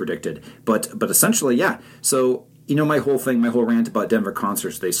 and you predicted. But essentially, yeah. So my whole rant about Denver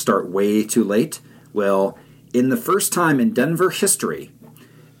concerts, they start way too late. Well. In the first time in Denver history,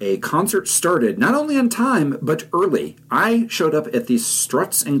 a concert started not only on time, but early. I showed up at the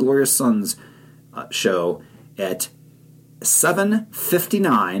Struts and Glorious Sons show at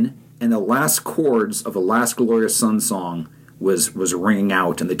 7:59, and the last chords of the last Glorious Sons song was ringing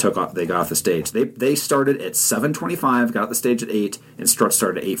out, and they got off the stage. They started at 7:25, got off the stage at 8, and Struts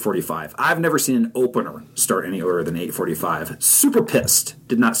started at 8:45. I've never seen an opener start any earlier than 8:45. Super pissed.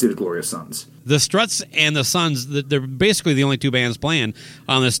 Did not see the Glorious Sons. The Struts and the Sons, they're basically the only two bands playing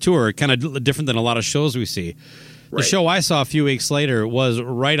on this tour, kind of different than a lot of shows we see. The show I saw a few weeks later was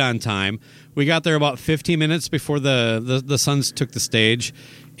right on time. We got there about 15 minutes before the Sons took the stage,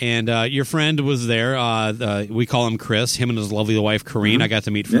 and your friend was there. We call him Chris. Him and his lovely wife, Corrine, I got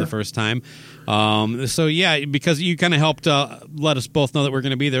to meet for the first time. So, yeah, because you kind of helped let us both know that we're going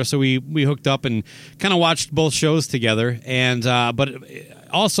to be there, so we hooked up and kind of watched both shows together. And but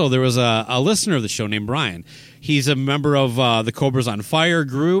also there was a listener of the show named Brian. He's a member of the Cobras on Fire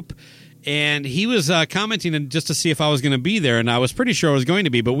group. And he was commenting just to see if I was going to be there, and I was pretty sure I was going to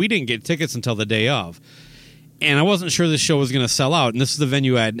be, but we didn't get tickets until the day of. And I wasn't sure this show was going to sell out, and this is the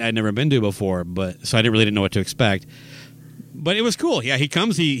venue I'd never been to before, so I didn't know what to expect. But it was cool. Yeah, he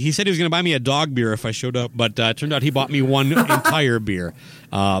comes. He said he was going to buy me a dog beer if I showed up, but it turned out he bought me one entire beer.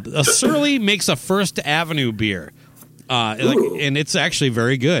 A Surly makes a First Avenue beer. And it's actually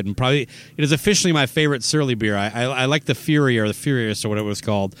very good, and probably it is officially my favorite Surly beer. I like the Fury or the Furious or whatever it was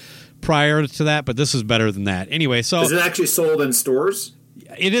called prior to that, but this is better than that. Anyway, so is it actually sold in stores?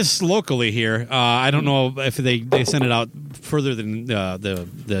 It is locally here. I don't know if they send it out further than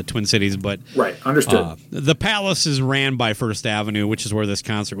the Twin Cities, but right, understood. The Palace is ran by First Avenue, which is where this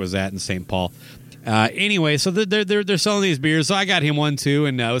concert was at in St. Paul. Anyway, so they're selling these beers, so I got him one too,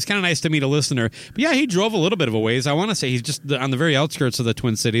 and it was kind of nice to meet a listener. But yeah, he drove a little bit of a ways. I want to say he's just on the very outskirts of the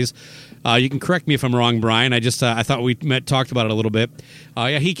Twin Cities. You can correct me if I'm wrong, Brian. I thought we talked about it a little bit.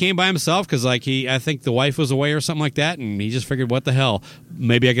 Yeah, he came by himself because I think the wife was away or something like that, and he just figured, what the hell,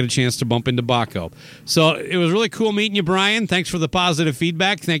 maybe I get a chance to bump into Baco. So it was really cool meeting you, Brian. Thanks for the positive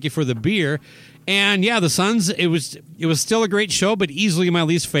feedback. Thank you for the beer. And yeah, the Sons, it was still a great show, but easily my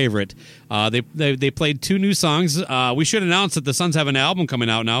least favorite. They played two new songs. We should announce that the Sons have an album coming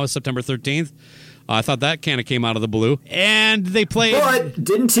out now. It's September 13th. I thought that kind of came out of the blue. And they played. But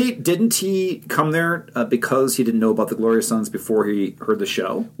didn't he come there because he didn't know about the Glorious Sons before he heard the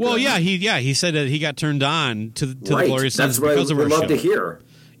show? Well, he said that he got turned on to the Glorious Sons because of our show. That's what I would love to hear.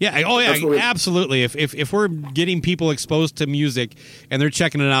 Yeah. Oh, yeah. Absolutely. If we're getting people exposed to music and they're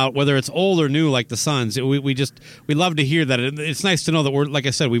checking it out, whether it's old or new, like the Sons, we love to hear that. It's nice to know that we're, like I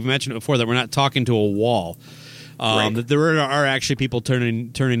said, we've mentioned it before, that we're not talking to a wall. That there are actually people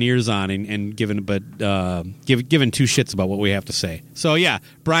turning ears on and giving two shits about what we have to say. So yeah,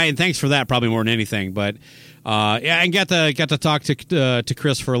 Brian, thanks for that. Probably more than anything, but. Yeah, and got to talk to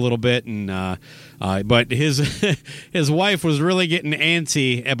Chris for a little bit, and but his wife was really getting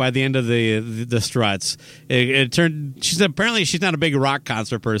antsy by the end of the Struts. It turned. Apparently she's not a big rock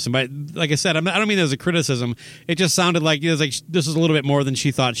concert person, but like I said, I don't mean that as a criticism. It just sounded like this is a little bit more than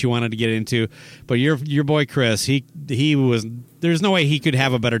she thought she wanted to get into. But your boy Chris, he was. There's no way he could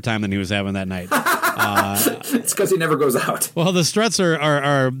have a better time than he was having that night. It's because he never goes out. Well, the Struts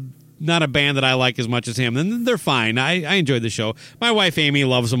are not a band that I like as much as him, and they're fine. I enjoyed the show. My wife Amy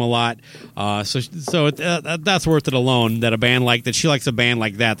loves them a lot, so that's worth it alone. That a band like that, she likes a band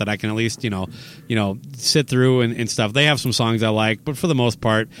like that I can at least sit through and stuff. They have some songs I like, but for the most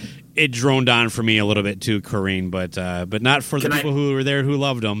part, it droned on for me a little bit too, Corrine. But not for the people who were there who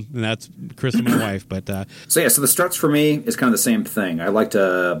loved them, and that's Chris and my wife. But so the Struts for me is kind of the same thing. I liked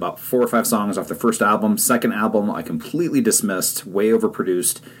about 4 or 5 songs off the first album. Second album, I completely dismissed, way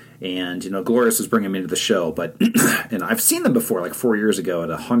overproduced. And, Glorious was bringing me into the show, but and I've seen them before, like 4 years ago at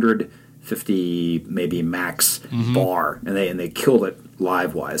 150 maybe max bar, and they killed it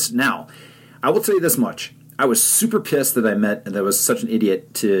live-wise. Now, I will tell you this much. I was super pissed that I was such an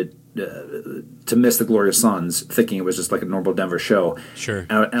idiot to to miss the Glorious Sons, thinking it was just like a normal Denver show. Sure.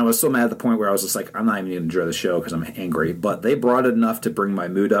 And I was so mad at the point where I was just like, I'm not even going to enjoy the show because I'm angry. But they brought it enough to bring my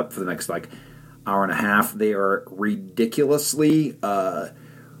mood up for the next like hour and a half. They are ridiculously over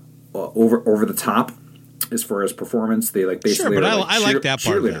the top as far as performance. They like basically. Sure, but like I like that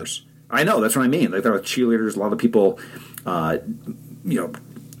part. Cheerleaders. I know, that's what I mean. Like they're like cheerleaders. A lot of people,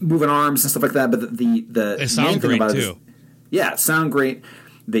 moving arms and stuff like that. But the sound great too. Sound great.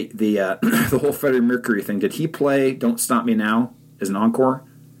 The whole Freddie Mercury thing. Did he play "Don't Stop Me Now" as an encore?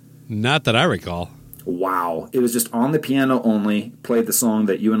 Not that I recall. Wow, it was just on the piano only. Played the song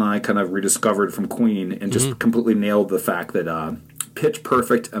that you and I kind of rediscovered from Queen, and just completely nailed the fact that pitch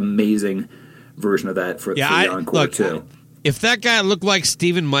perfect, amazing version of that for the encore too. If that guy looked like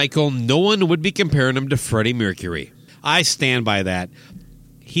Stephen Michael, no one would be comparing him to Freddie Mercury. I stand by that.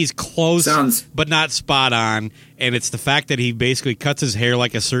 He's close, but not spot on, and it's the fact that he basically cuts his hair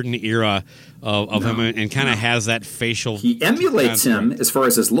like a certain era of him and kind of has that facial. He emulates him as far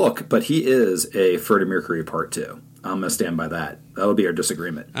as his look, but he is a Freddie Mercury part two. I'm going to stand by that. That'll be our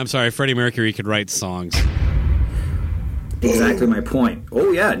disagreement. I'm sorry, Freddie Mercury could write songs. Exactly my point.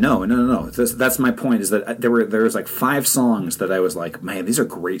 Oh yeah, no. That's my point. Is that there was like 5 songs that I was like, man, these are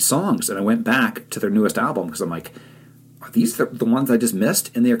great songs, and I went back to their newest album because I'm like, are these the ones I just missed?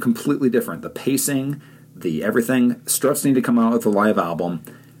 And they are completely different. The pacing, the everything. Struts need to come out with a live album.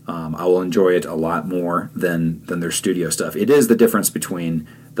 I will enjoy it a lot more than their studio stuff. It is the difference between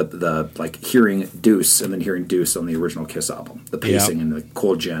the like hearing Deuce and then hearing Deuce on the original Kiss album. The pacing and the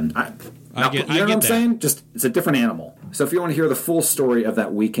Cold Gin. I get what I'm that. saying? Just it's a different animal. So if you want to hear the full story of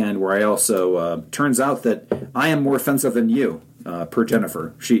that weekend, where I also turns out that I am more offensive than you, per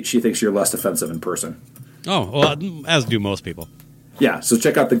Jennifer. She thinks you're less offensive in person. Oh, well, as do most people. Yeah, so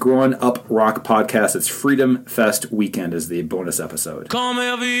check out the Growing Up Rock podcast. It's Freedom Fest weekend is the bonus episode. Come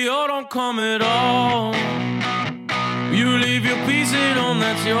heavy or don't come at all. You leave your piece at home,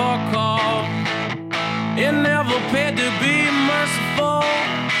 that's your call. It never paid to be merciful.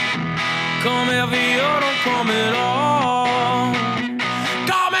 Come heavy or don't come at all.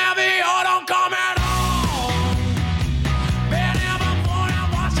 Come heavy or don't come at all. Been here before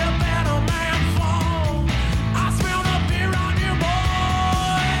and watch a better man fall. I smell the beer on you,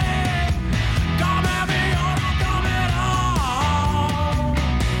 boy. Come heavy or don't come at all.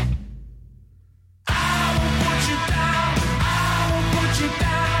 I will put you down. I will put you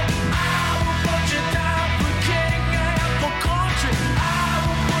down. I will put you down for king and for country. I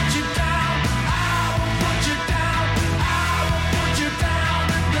will put you down.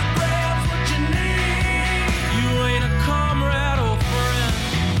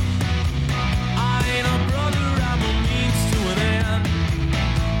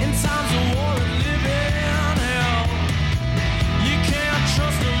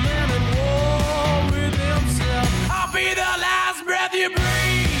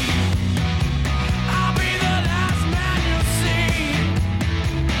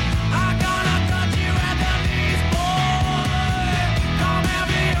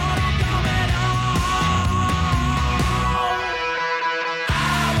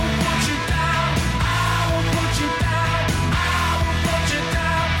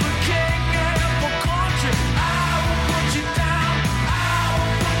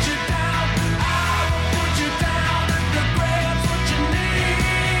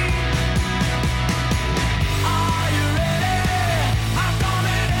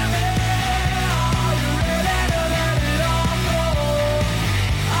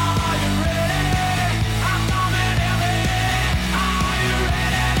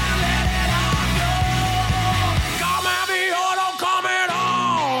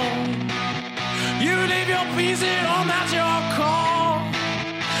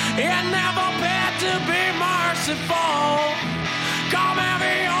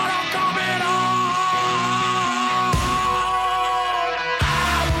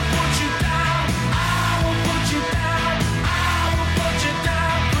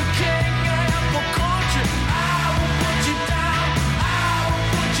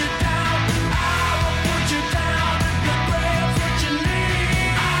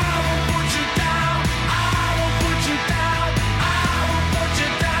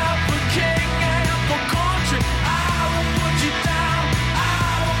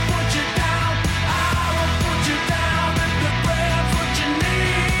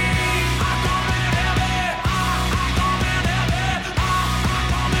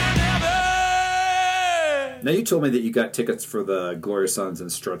 Now, you told me that you got tickets for the Glorious Sons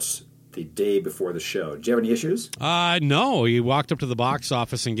and Struts the day before the show. Did you have any issues? No. He walked up to the box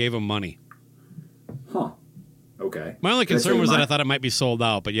office and gave him money. Huh. Okay. My only concern was that I thought it might be sold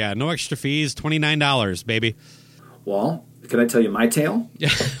out, but yeah, no extra fees, $29, baby. Well, can I tell you my tale? Yeah,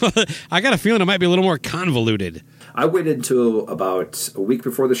 I got a feeling it might be a little more convoluted. I waited until about a week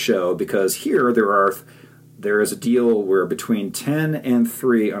before the show because here there is a deal where between 10 and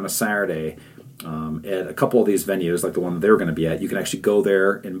 3 on a Saturday at a couple of these venues, like the one that they were going to be at, you can actually go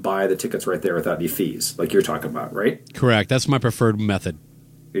there and buy the tickets right there without any fees, like you're talking about, right? Correct. That's my preferred method.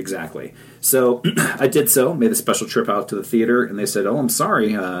 Exactly. So I did so, made a special trip out to the theater, and they said, "Oh, I'm sorry,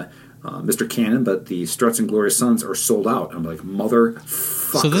 Mr. Cannon, but the Struts and Glorious Sons are sold out." I'm like,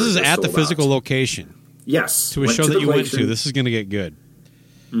 motherfucker. So this is at the physical location? Yes. To a show that you went to. This is going to get good.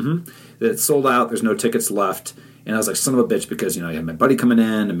 Mm-hmm. It's sold out. There's no tickets left. And I was like, son of a bitch, because, I had my buddy coming in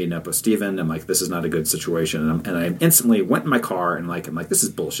and meeting up with Steven. I'm like, this is not a good situation. And I instantly went in my car and I'm like, this is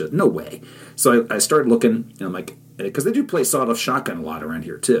bullshit. No way. So I started looking, and I'm like, because they do play sawed-off shotgun a lot around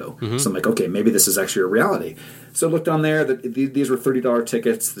here too. Mm-hmm. So I'm like, okay, maybe this is actually a reality. So I looked on there. These were $30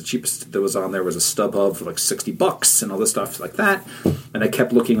 tickets. The cheapest that was on there was a StubHub for like $60 and all this stuff like that. And I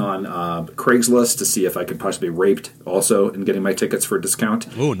kept looking on Craigslist to see if I could possibly be raped also in getting my tickets for a discount.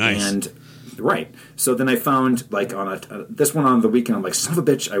 Oh, nice. And right. So then I found, like, on this one on the weekend, I'm like, son of a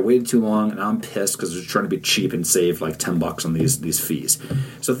bitch, I waited too long, and I'm pissed because they're trying to be cheap and save, like, $10 on these fees.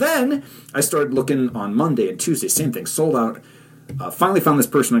 So then I started looking on Monday and Tuesday, same thing, sold out. Finally found this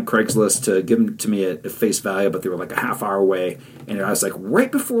person on Craigslist to give them to me at face value, but they were like a half hour away. And I was like,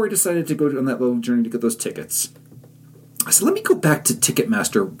 right before I decided to go on that little journey to get those tickets, I said, let me go back to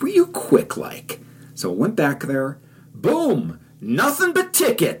Ticketmaster real quick, like. So I went back there, boom! Nothing but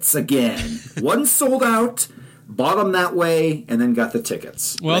tickets again. One sold out, bought them that way, and then got the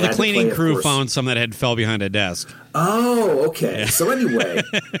tickets. Well, the cleaning crew found some that had fell behind a desk. Oh, okay. Yeah. So anyway,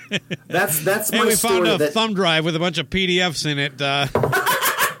 that's my story. Hey, we found a thumb drive with a bunch of PDFs in it.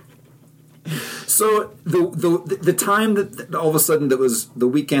 So the time that all of a sudden that was the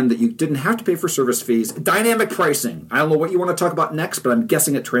weekend that you didn't have to pay for service fees, dynamic pricing. I don't know what you want to talk about next, but I'm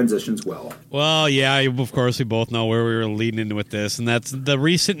guessing it transitions well. Well, yeah, of course we both know where we were leading into with this, and that's the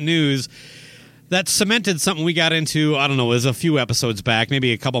recent news that cemented something we got into, I don't know, it was a few episodes back,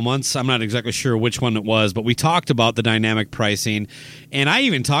 maybe a couple months. I'm not exactly sure which one it was, but we talked about the dynamic pricing, and I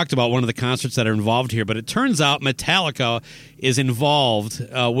even talked about one of the concerts that are involved here, but it turns out Metallica is involved,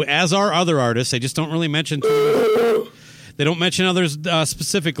 as are other artists. They just don't really mention they don't mention others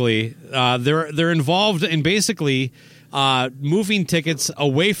specifically. They're involved in basically moving tickets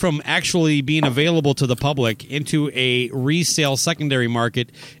away from actually being available to the public into a resale secondary market,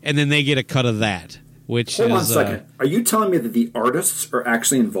 and then they get a cut of that. Hold on a second. Are you telling me that the artists are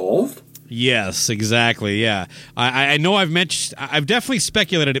actually involved? Yes, exactly. Yeah, I know. I've definitely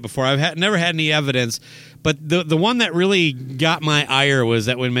speculated it before. I've never had any evidence, but the one that really got my ire was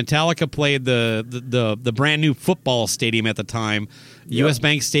that when Metallica played the brand new football stadium at the time, U.S.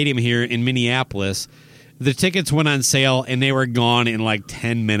 Bank Stadium here in Minneapolis. The tickets went on sale, and they were gone in like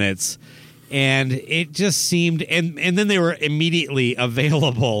 10 minutes. And it just seemed... And then they were immediately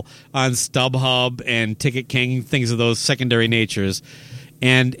available on StubHub and Ticket King, things of those secondary natures.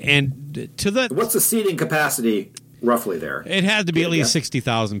 And to the... What's the seating capacity roughly there? It had to be at least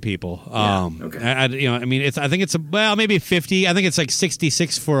 60,000 people. Okay. I think it's maybe 50. I think it's like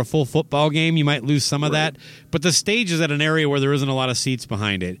 66 for a full football game. You might lose some of that. But the stage is at an area where there isn't a lot of seats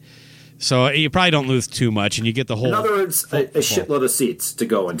behind it. So you probably don't lose too much, and you get the whole... In other words, a shitload of seats to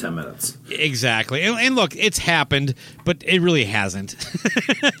go in 10 minutes. Exactly. And look, it's happened, but it really hasn't.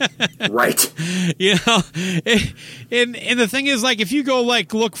 Right. And the thing is, like, if you go,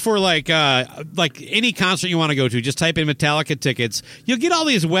 like, look for, like any concert you want to go to, just type in Metallica tickets, you'll get all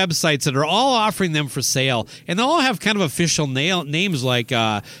these websites that are all offering them for sale, and they'll all have kind of official names, like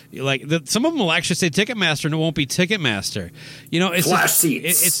some of them will actually say Ticketmaster, and it won't be Ticketmaster. It's Flash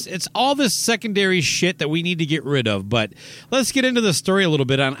seats. It's all this secondary shit that we need to get rid of. But let's get into the story a little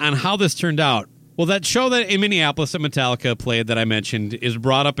bit on how this turned out. Well, that show that in Minneapolis that Metallica played that I mentioned is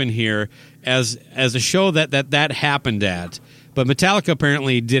brought up in here as a show that happened at. But Metallica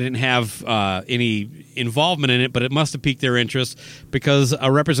apparently didn't have any involvement in it, but it must have piqued their interest because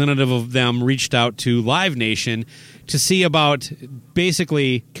a representative of them reached out to Live Nation to see about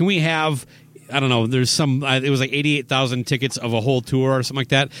basically, can we have... I don't know, there's some, it was like 88,000 tickets of a whole tour or something like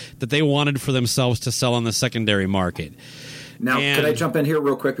that they wanted for themselves to sell on the secondary market. Now, can I jump in here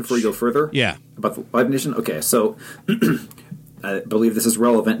real quick before you go further? Yeah. About the Live Nation? Okay, so I believe this is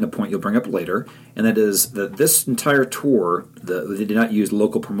relevant in a point you'll bring up later, and that is that this entire tour, they did not use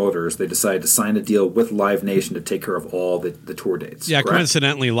local promoters. They decided to sign a deal with Live Nation to take care of all the tour dates. Yeah, correct?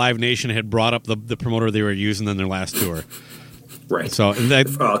 Coincidentally, Live Nation had brought up the promoter they were using on their last tour. Right. So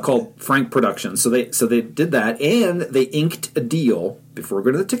called Frank Productions. So they did that, and they inked a deal before we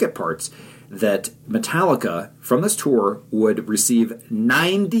go to the ticket parts that Metallica from this tour would receive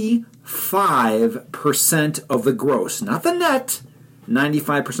 95% of the gross, not the net.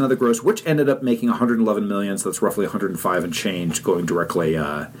 95% of the gross, which ended up making $111 million, so that's roughly $105 and change going directly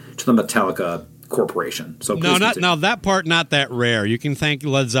to the Metallica Corporation. So now that part not that rare. You can thank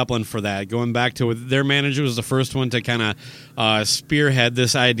Led Zeppelin for that. Going back to their manager was the first one to kind of spearhead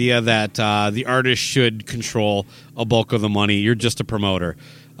this idea that the artist should control a bulk of the money. You're just a promoter.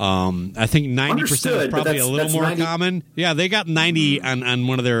 I think 90% is probably a little more common. Yeah, they got 90 on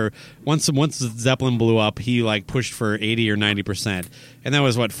one of their once Zeppelin blew up, he like pushed for 80 or 90%, and that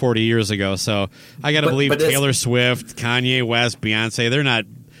was 40 years ago. So I got to believe Taylor Swift, Kanye West, Beyonce,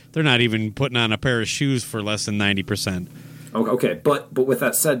 they're not even putting on a pair of shoes for less than 90%. Okay, but with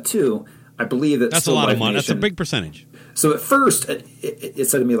that said too, I believe that's a lot Live of money. Nation. That's a big percentage. So at first, it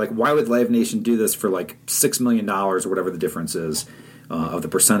said to me, like, why would Live Nation do this for like $6 million or whatever the difference is of the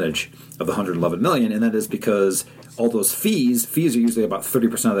percentage of the $111 million? And that is because all those fees are usually about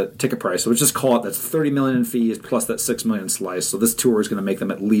 30% of the ticket price. So let's just call it that's $30 million in fees plus that $6 million slice. So this tour is going to make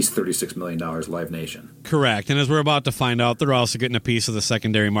them at least $36 million. Live Nation. Correct. And as we're about to find out, they're also getting a piece of the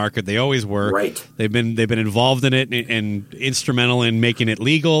secondary market. They always were. Right. They've been involved in it and instrumental in making it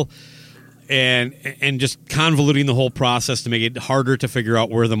legal. And just convoluting the whole process to make it harder to figure out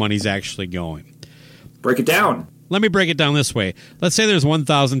where the money's actually going. Break it down. Let me break it down this way. Let's say there's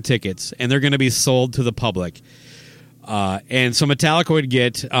 1,000 tickets, and they're going to be sold to the public. And so Metallica would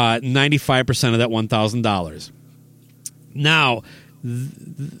get 95% of that $1,000. Now,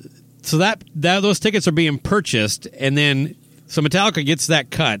 so that those tickets are being purchased, and then so Metallica gets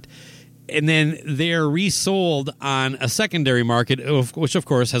that cut. And then they're resold on a secondary market, which, of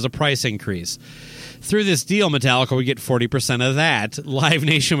course, has a price increase. Through this deal, Metallica would get 40% of that. Live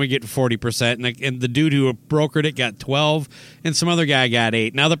Nation would get 40%, and the dude who brokered it got 12%, and some other guy got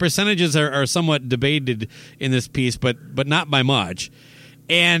 8%. Now, the percentages are somewhat debated in this piece, but not by much.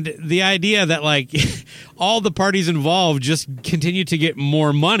 And the idea that, like, all the parties involved just continue to get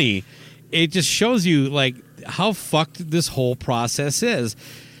more money, it just shows you, like, how fucked this whole process is.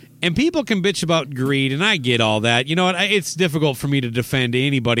 And people can bitch about greed, and I get all that. You know what? It's difficult for me to defend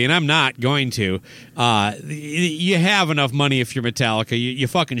anybody, and I'm not going to. You have enough money if you're Metallica. You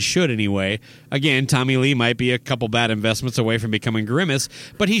fucking should anyway. Again, Tommy Lee might be a couple bad investments away from becoming Grimace,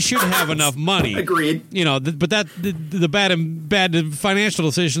 but he should have enough money. Agreed. You know, but the bad financial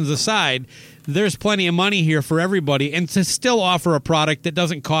decisions aside, there's plenty of money here for everybody, and to still offer a product that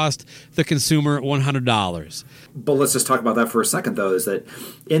doesn't cost the consumer $100. But let's just talk about that for a second, though, is that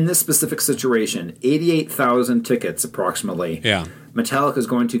in this specific situation, 88,000 tickets approximately, Metallica is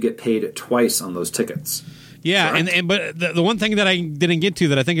going to get paid twice on those tickets. Yeah, but the one thing that I didn't get to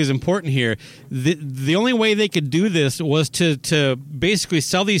that I think is important here, the only way they could do this was to basically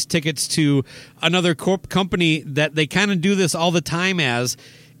sell these tickets to another company that they kind of do this all the time as,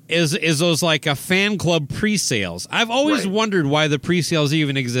 is those like a fan club pre-sales. I've always wondered why the pre-sales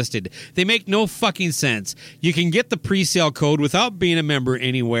even existed. They make no fucking sense. You can get the pre-sale code without being a member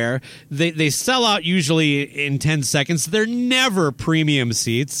anywhere. They sell out usually in 10 seconds. They're never premium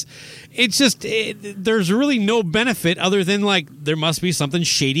seats. It's just, there's really no benefit other than like there must be something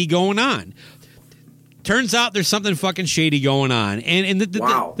shady going on. Turns out there's something fucking shady going on. And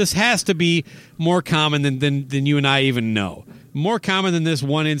this has to be more common than you and I even know. More common than this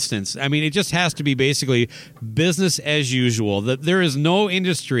one instance. I mean, it just has to be basically business as usual. That there is no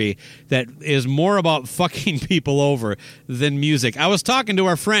industry that is more about fucking people over than music. I was talking to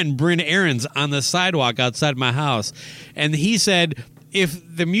our friend Bryn Ahrens on the sidewalk outside my house, and he said if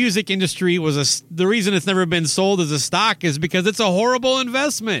the music industry was the reason it's never been sold as a stock is because it's a horrible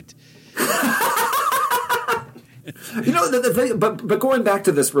investment. You know, the thing, but going back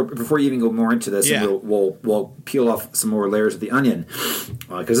to this before you even go more into this, and we'll peel off some more layers of the onion,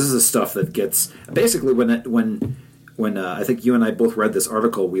 because this is the stuff that gets basically when I think you and I both read this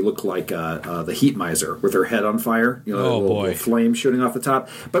article, we looked like the Heat Miser with her head on fire, you know, little flame shooting off the top.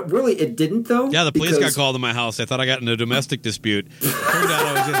 But really, it didn't though. Yeah, the police got called to my house. I thought I got in a domestic dispute. Turned out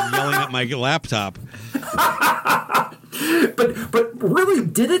I was just yelling at my laptop. But really,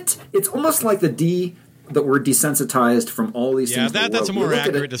 did it? It's almost like that we're desensitized from all these things. Yeah, that's a more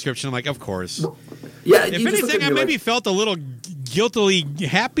accurate description. I'm like, of course. Yeah. If anything, I maybe felt a little guiltily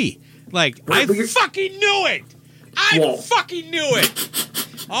happy. Like, I fucking knew it. I fucking knew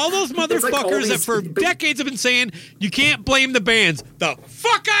it. All those motherfuckers that for decades have been saying, you can't blame the bands. The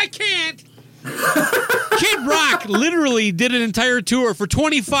fuck I can't. Kid Rock literally did an entire tour for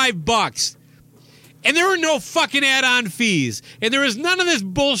 $25. And there were no fucking add-on fees. And there was none of this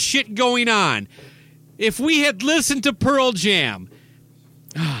bullshit going on. If we had listened to Pearl Jam.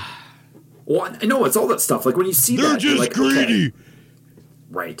 Well, I know it's all that stuff. Like when you see they're that, just you're like, greedy. Okay.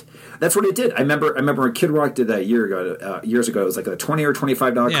 Right. That's what it did. I remember when Kid Rock did that years ago. It was like a $20 or $25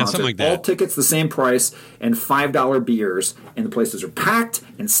 concert. Something like that. All tickets the same price and $5 beers, and the places are packed,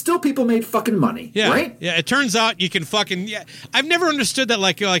 and still people made fucking money. Yeah, right? Yeah. It turns out you can fucking. Yeah, I've never understood that.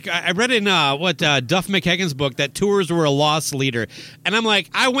 Like I read in Duff McKagan's book that tours were a loss leader, and I'm like,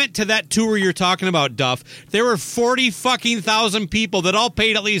 I went to that tour you're talking about, Duff. There were 40,000 people that all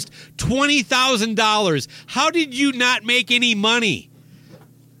paid at least $20,000. How did you not make any money?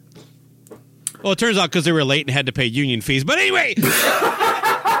 Well, it turns out because they were late and had to pay union fees. But anyway. But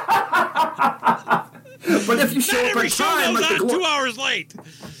if you show up on time, like 2 hours late.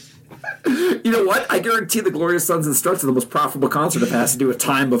 You know what? I guarantee the Glorious Sons and Struts are the most profitable concert if it has to do with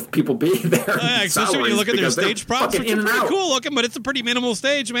time of people being there. Yeah, especially when you look at their stage props, which are pretty cool looking, but it's a pretty minimal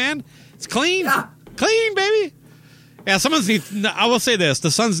stage, man. It's clean. Yeah. Clean, baby. Yeah, I will say this.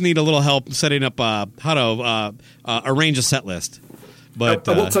 The Sons need a little help setting up how to arrange a set list. But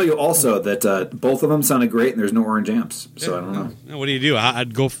I will tell you also that both of them sounded great, and there's no orange amps, so I don't know. What do you do?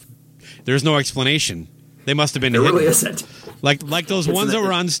 I'd go. There's no explanation. They must have been. There really isn't. Like those ones that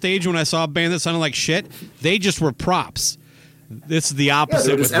were on stage when I saw a band that sounded like shit. They just were props. This is the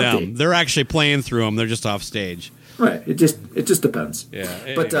opposite with them. They're actually playing through them. They're just off stage. Right. It just depends.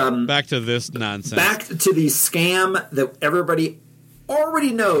 Yeah. But back to this nonsense. Back to the scam that everybody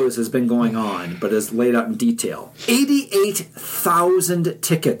already knows has been going on, but is laid out in detail. 88,000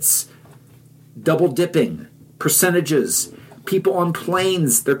 tickets, double dipping, percentages, people on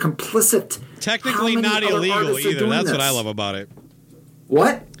planes, they're complicit. Technically not illegal either. That's what I love about it.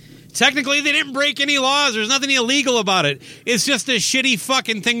 What? Technically, they didn't break any laws. There's nothing illegal about it. It's just a shitty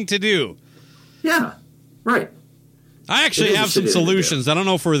fucking thing to do. Yeah, right. I actually have some solutions. I don't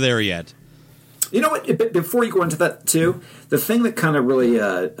know if we're there yet. You know what? Before you go into that, too, the thing that kind of really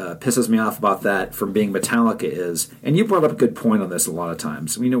pisses me off about that from being Metallica is, and you brought up a good point on this a lot of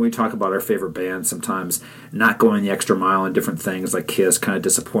times. We talk about our favorite bands sometimes not going the extra mile in different things, like Kiss, kind of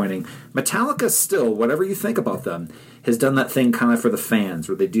disappointing. Metallica still, whatever you think about them, has done that thing kind of for the fans,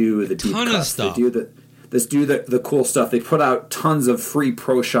 where they do the deep cuts, they do the cool stuff. They put out tons of free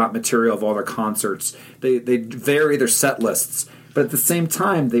pro shop material of all their concerts. They vary their set lists. But at the same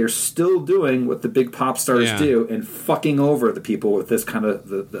time, they are still doing what the big pop stars do and fucking over the people with this kind of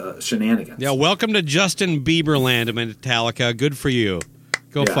the shenanigans. Yeah, welcome to Justin Bieber land, Metallica. Good for you.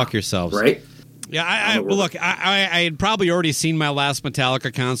 Go fuck yourselves. Right? Yeah, I had probably already seen my last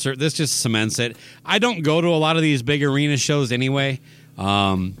Metallica concert. This just cements it. I don't go to a lot of these big arena shows anyway,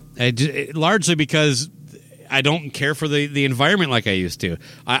 largely because I don't care for the environment like I used to.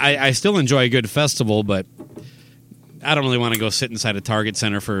 I still enjoy a good festival, but I don't really want to go sit inside a Target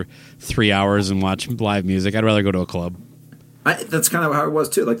Center for 3 hours and watch live music. I'd rather go to a club. That's kind of how it was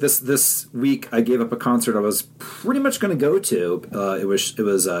too. Like this week, I gave up a concert I was pretty much going to go to. It was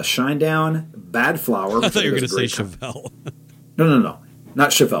Shinedown, Bad Flower. I thought you were going to say Chevelle. No,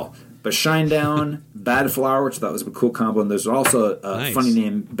 not Chevelle, but Shinedown, Bad Flower, which I thought was a cool combo. And there's also a funny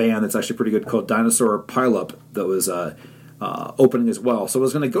name band that's actually pretty good called Dinosaur Pileup that was opening as well. So I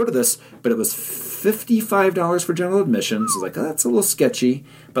was going to go to this, but it was $55 for general admission. So I was like, that's a little sketchy.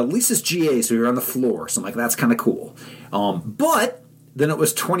 But at least it's GA, so you're on the floor. So I'm like, that's kind of cool. But then it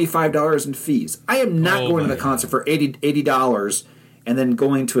was $25 in fees. I am not going to the concert for $80 and then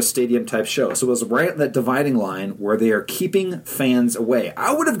going to a stadium-type show. So it was right in that dividing line where they are keeping fans away.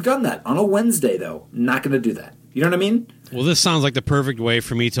 I would have done that on a Wednesday, though. Not going to do that. You know what I mean? Well, this sounds like the perfect way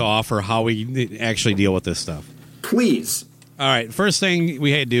for me to offer how we actually deal with this stuff. Please. All right, first thing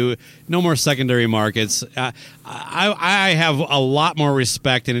we had to do, no more secondary markets. I have a lot more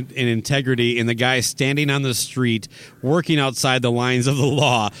respect and integrity in the guy standing on the street, working outside the lines of the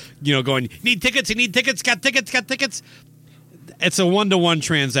law, going, need tickets, got tickets. It's a one-to-one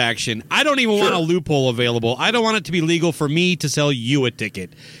transaction. I don't even want a loophole available. I don't want it to be legal for me to sell you a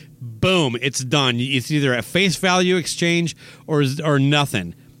ticket. Boom, it's done. It's either a face value exchange or Enough.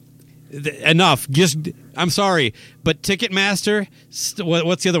 nothing. I'm sorry, but Ticketmaster,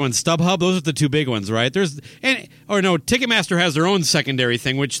 what's the other one? StubHub? Those are the two big ones, right? Ticketmaster has their own secondary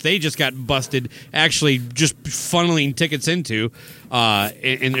thing, which they just got busted actually just funneling tickets into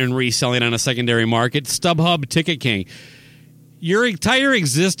and reselling on a secondary market. StubHub, Ticket King. Your entire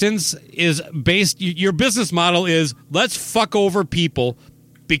existence is based, your business model is let's fuck over people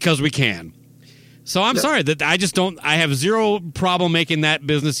because we can. So I'm sorry that I have zero problem making that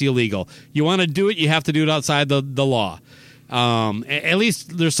business illegal. You want to do it, you have to do it outside the law. At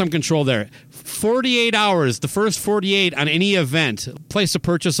least there's some control there. 48 hours, the first 48 on any event, place of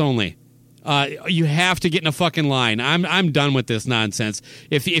purchase only. You have to get in a fucking line. I'm done with this nonsense.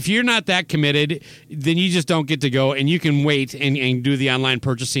 If you're not that committed, then you just don't get to go, and you can wait and do the online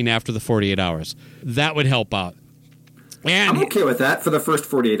purchasing after the 48 hours. That would help out. And I'm okay with that for the first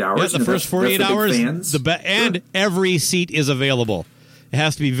 48 hours. Yeah, the first 48 hours, and every seat is available. It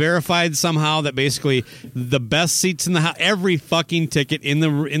has to be verified somehow that basically the best seats in the house, every fucking ticket in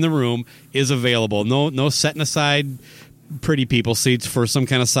the room is available. No setting aside pretty people seats for some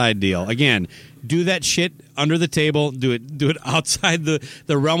kind of side deal. Again, do that shit under the table. Do it outside the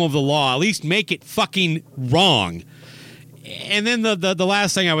realm of the law. At least make it fucking wrong. And then the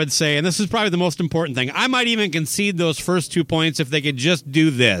last thing I would say, and this is probably the most important thing, I might even concede those first 2 points if they could just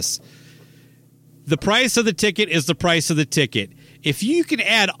do this. The price of the ticket is the price of the ticket. If you can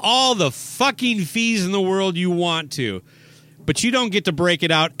add all the fucking fees in the world you want to, but you don't get to break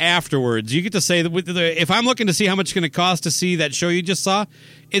it out afterwards. You get to say, if I'm looking to see how much it's going to cost to see that show you just saw,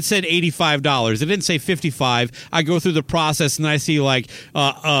 it said $85. It didn't say $55. I go through the process and I see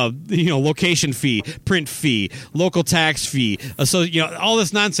location fee, print fee, local tax fee. All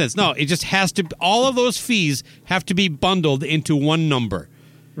this nonsense. No, it just has to. All of those fees have to be bundled into one number.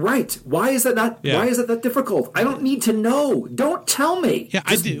 Right. Why is that not? Yeah. Why is it that difficult? I don't need to know. Don't tell me. Yeah,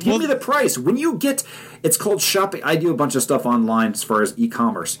 Just give me the price. When you get, it's called shopping. I do a bunch of stuff online as far as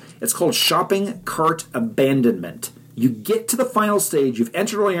e-commerce. It's called shopping cart abandonment. You get to the final stage. You've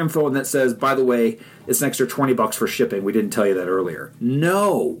entered all your info, and that says, by the way, it's an extra $20 for shipping. We didn't tell you that earlier.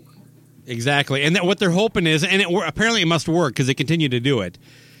 No. Exactly. And what they're hoping is, and apparently it must work because they continue to do it.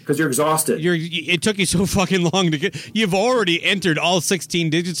 Because you're exhausted. It took you so fucking long to get. You've already entered all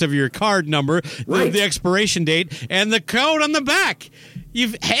 16 digits of your card number, right. the expiration date, and the code on the back.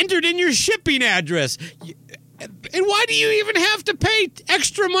 You've entered in your shipping address. And why do you even have to pay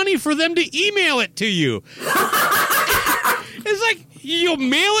extra money for them to email it to you? It's like, you'll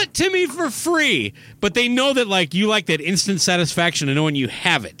mail it to me for free, but they know that you like that instant satisfaction of knowing you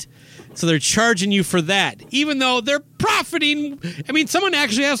have it. So they're charging you for that, even though they're profiting. I mean, someone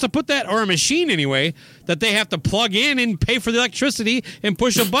actually has to put that, or a machine anyway, that they have to plug in and pay for the electricity and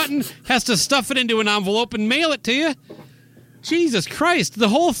push a button, has to stuff it into an envelope and mail it to you. Jesus Christ, the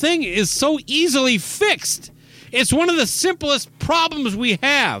whole thing is so easily fixed. It's one of the simplest problems we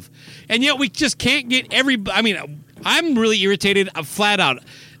have, and yet we just can't get I'm really irritated flat out.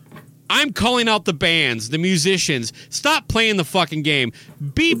 I'm calling out the bands, the musicians. Stop playing the fucking game.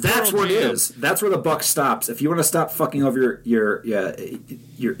 That's where it is. That's where the buck stops. If you want to stop fucking over your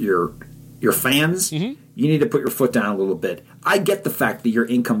fans, you need to put your foot down a little bit. I get the fact that your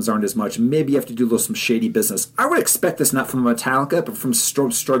incomes aren't as much. Maybe you have to do some shady business. I would expect this not from Metallica, but from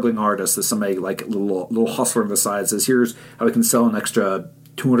struggling artists. As somebody like a little hustler on the side says, "Here's how we can sell an extra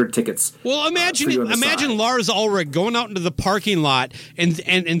 200 tickets." Well, imagine Lars Ulrich going out into the parking lot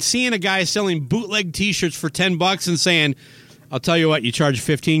and seeing a guy selling bootleg T-shirts for $10 and saying, "I'll tell you what, you charge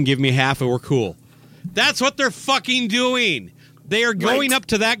 $15, give me half, and we're cool." That's what they're fucking doing. They are going up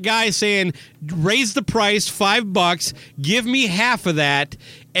to that guy saying, "Raise the price $5, give me half of that,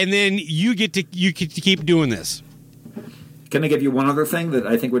 and then you get to keep doing this." Can I give you one other thing that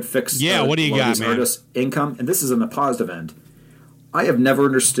I think would fix? What do you got, man? Artists' income, and this is on the positive end. I have never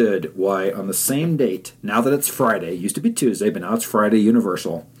understood why on the same date, now that it's Friday, it used to be Tuesday, but now it's Friday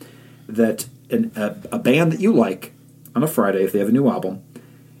Universal, that a band that you like on a Friday, if they have a new album,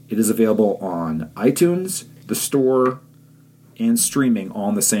 it is available on iTunes, the store, and streaming all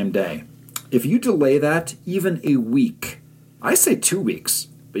on the same day. If you delay that even a week, I say 2 weeks,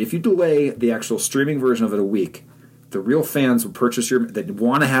 but if you delay the actual streaming version of it a week, the real fans will purchase they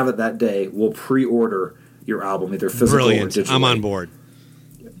want to have it that day, will pre-order your album, either physical or digital. I'm on board.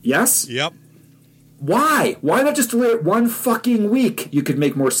 Yes? Yep. Why? Why not just delay it one fucking week? You could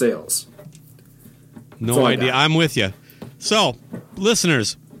make more sales. No idea. I'm with you. So,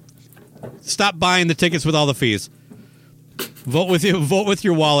 listeners, stop buying the tickets with all the fees. Vote with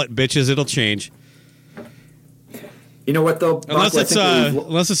your wallet, bitches. It'll change. You know what, though? Unless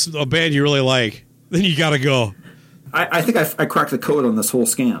it's a band you really like, then you gotta go. I think I cracked the code on this whole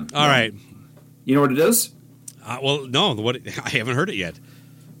scam. All right. You know what it is? Well, no. I haven't heard it yet.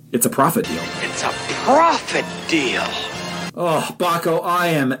 It's a profit deal. It's a profit deal. Oh, Baco, I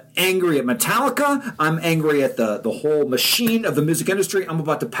am angry at Metallica. I'm angry at the whole machine of the music industry. I'm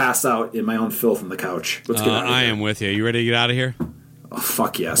about to pass out in my own filth on the couch. Let's get out of here. I am with you. You ready to get out of here? Oh,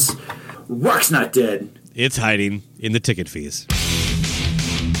 fuck yes. Rock's not dead. It's hiding in the ticket fees.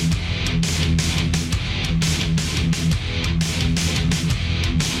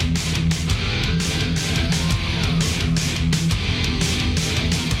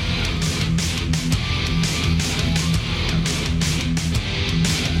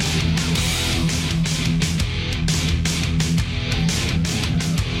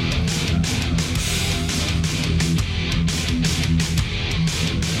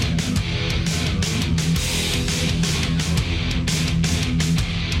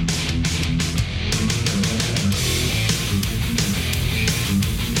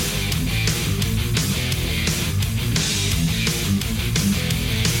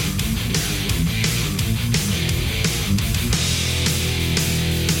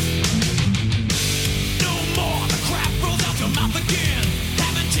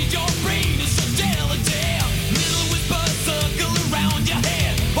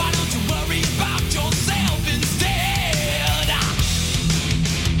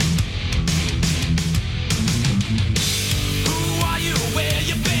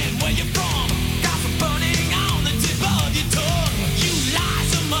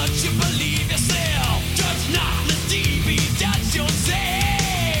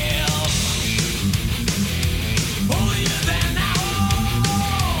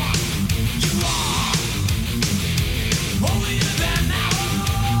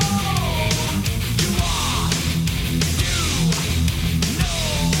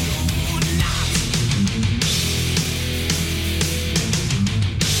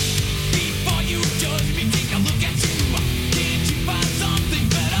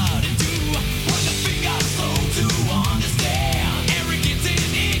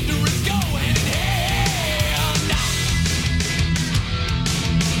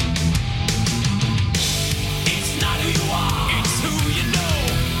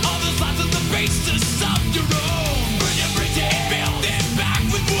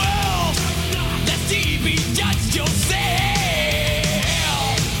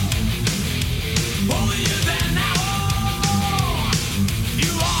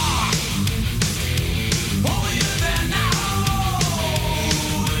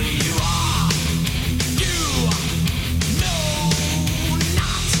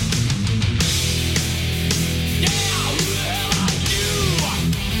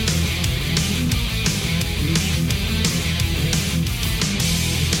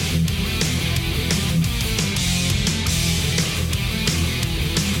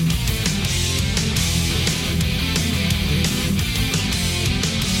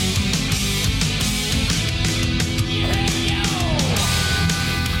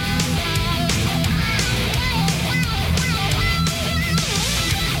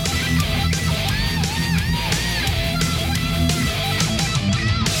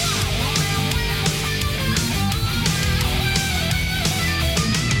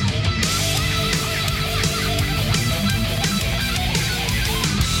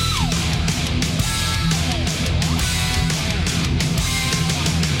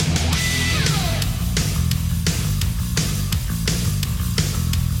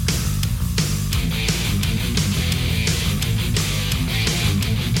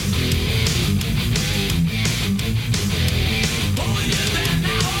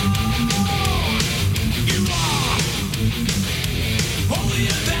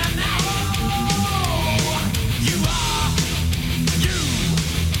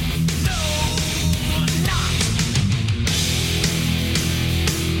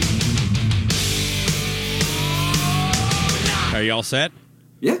 Are you all set?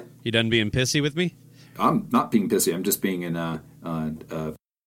 Yeah. You done being pissy with me? I'm not being pissy. I'm just being in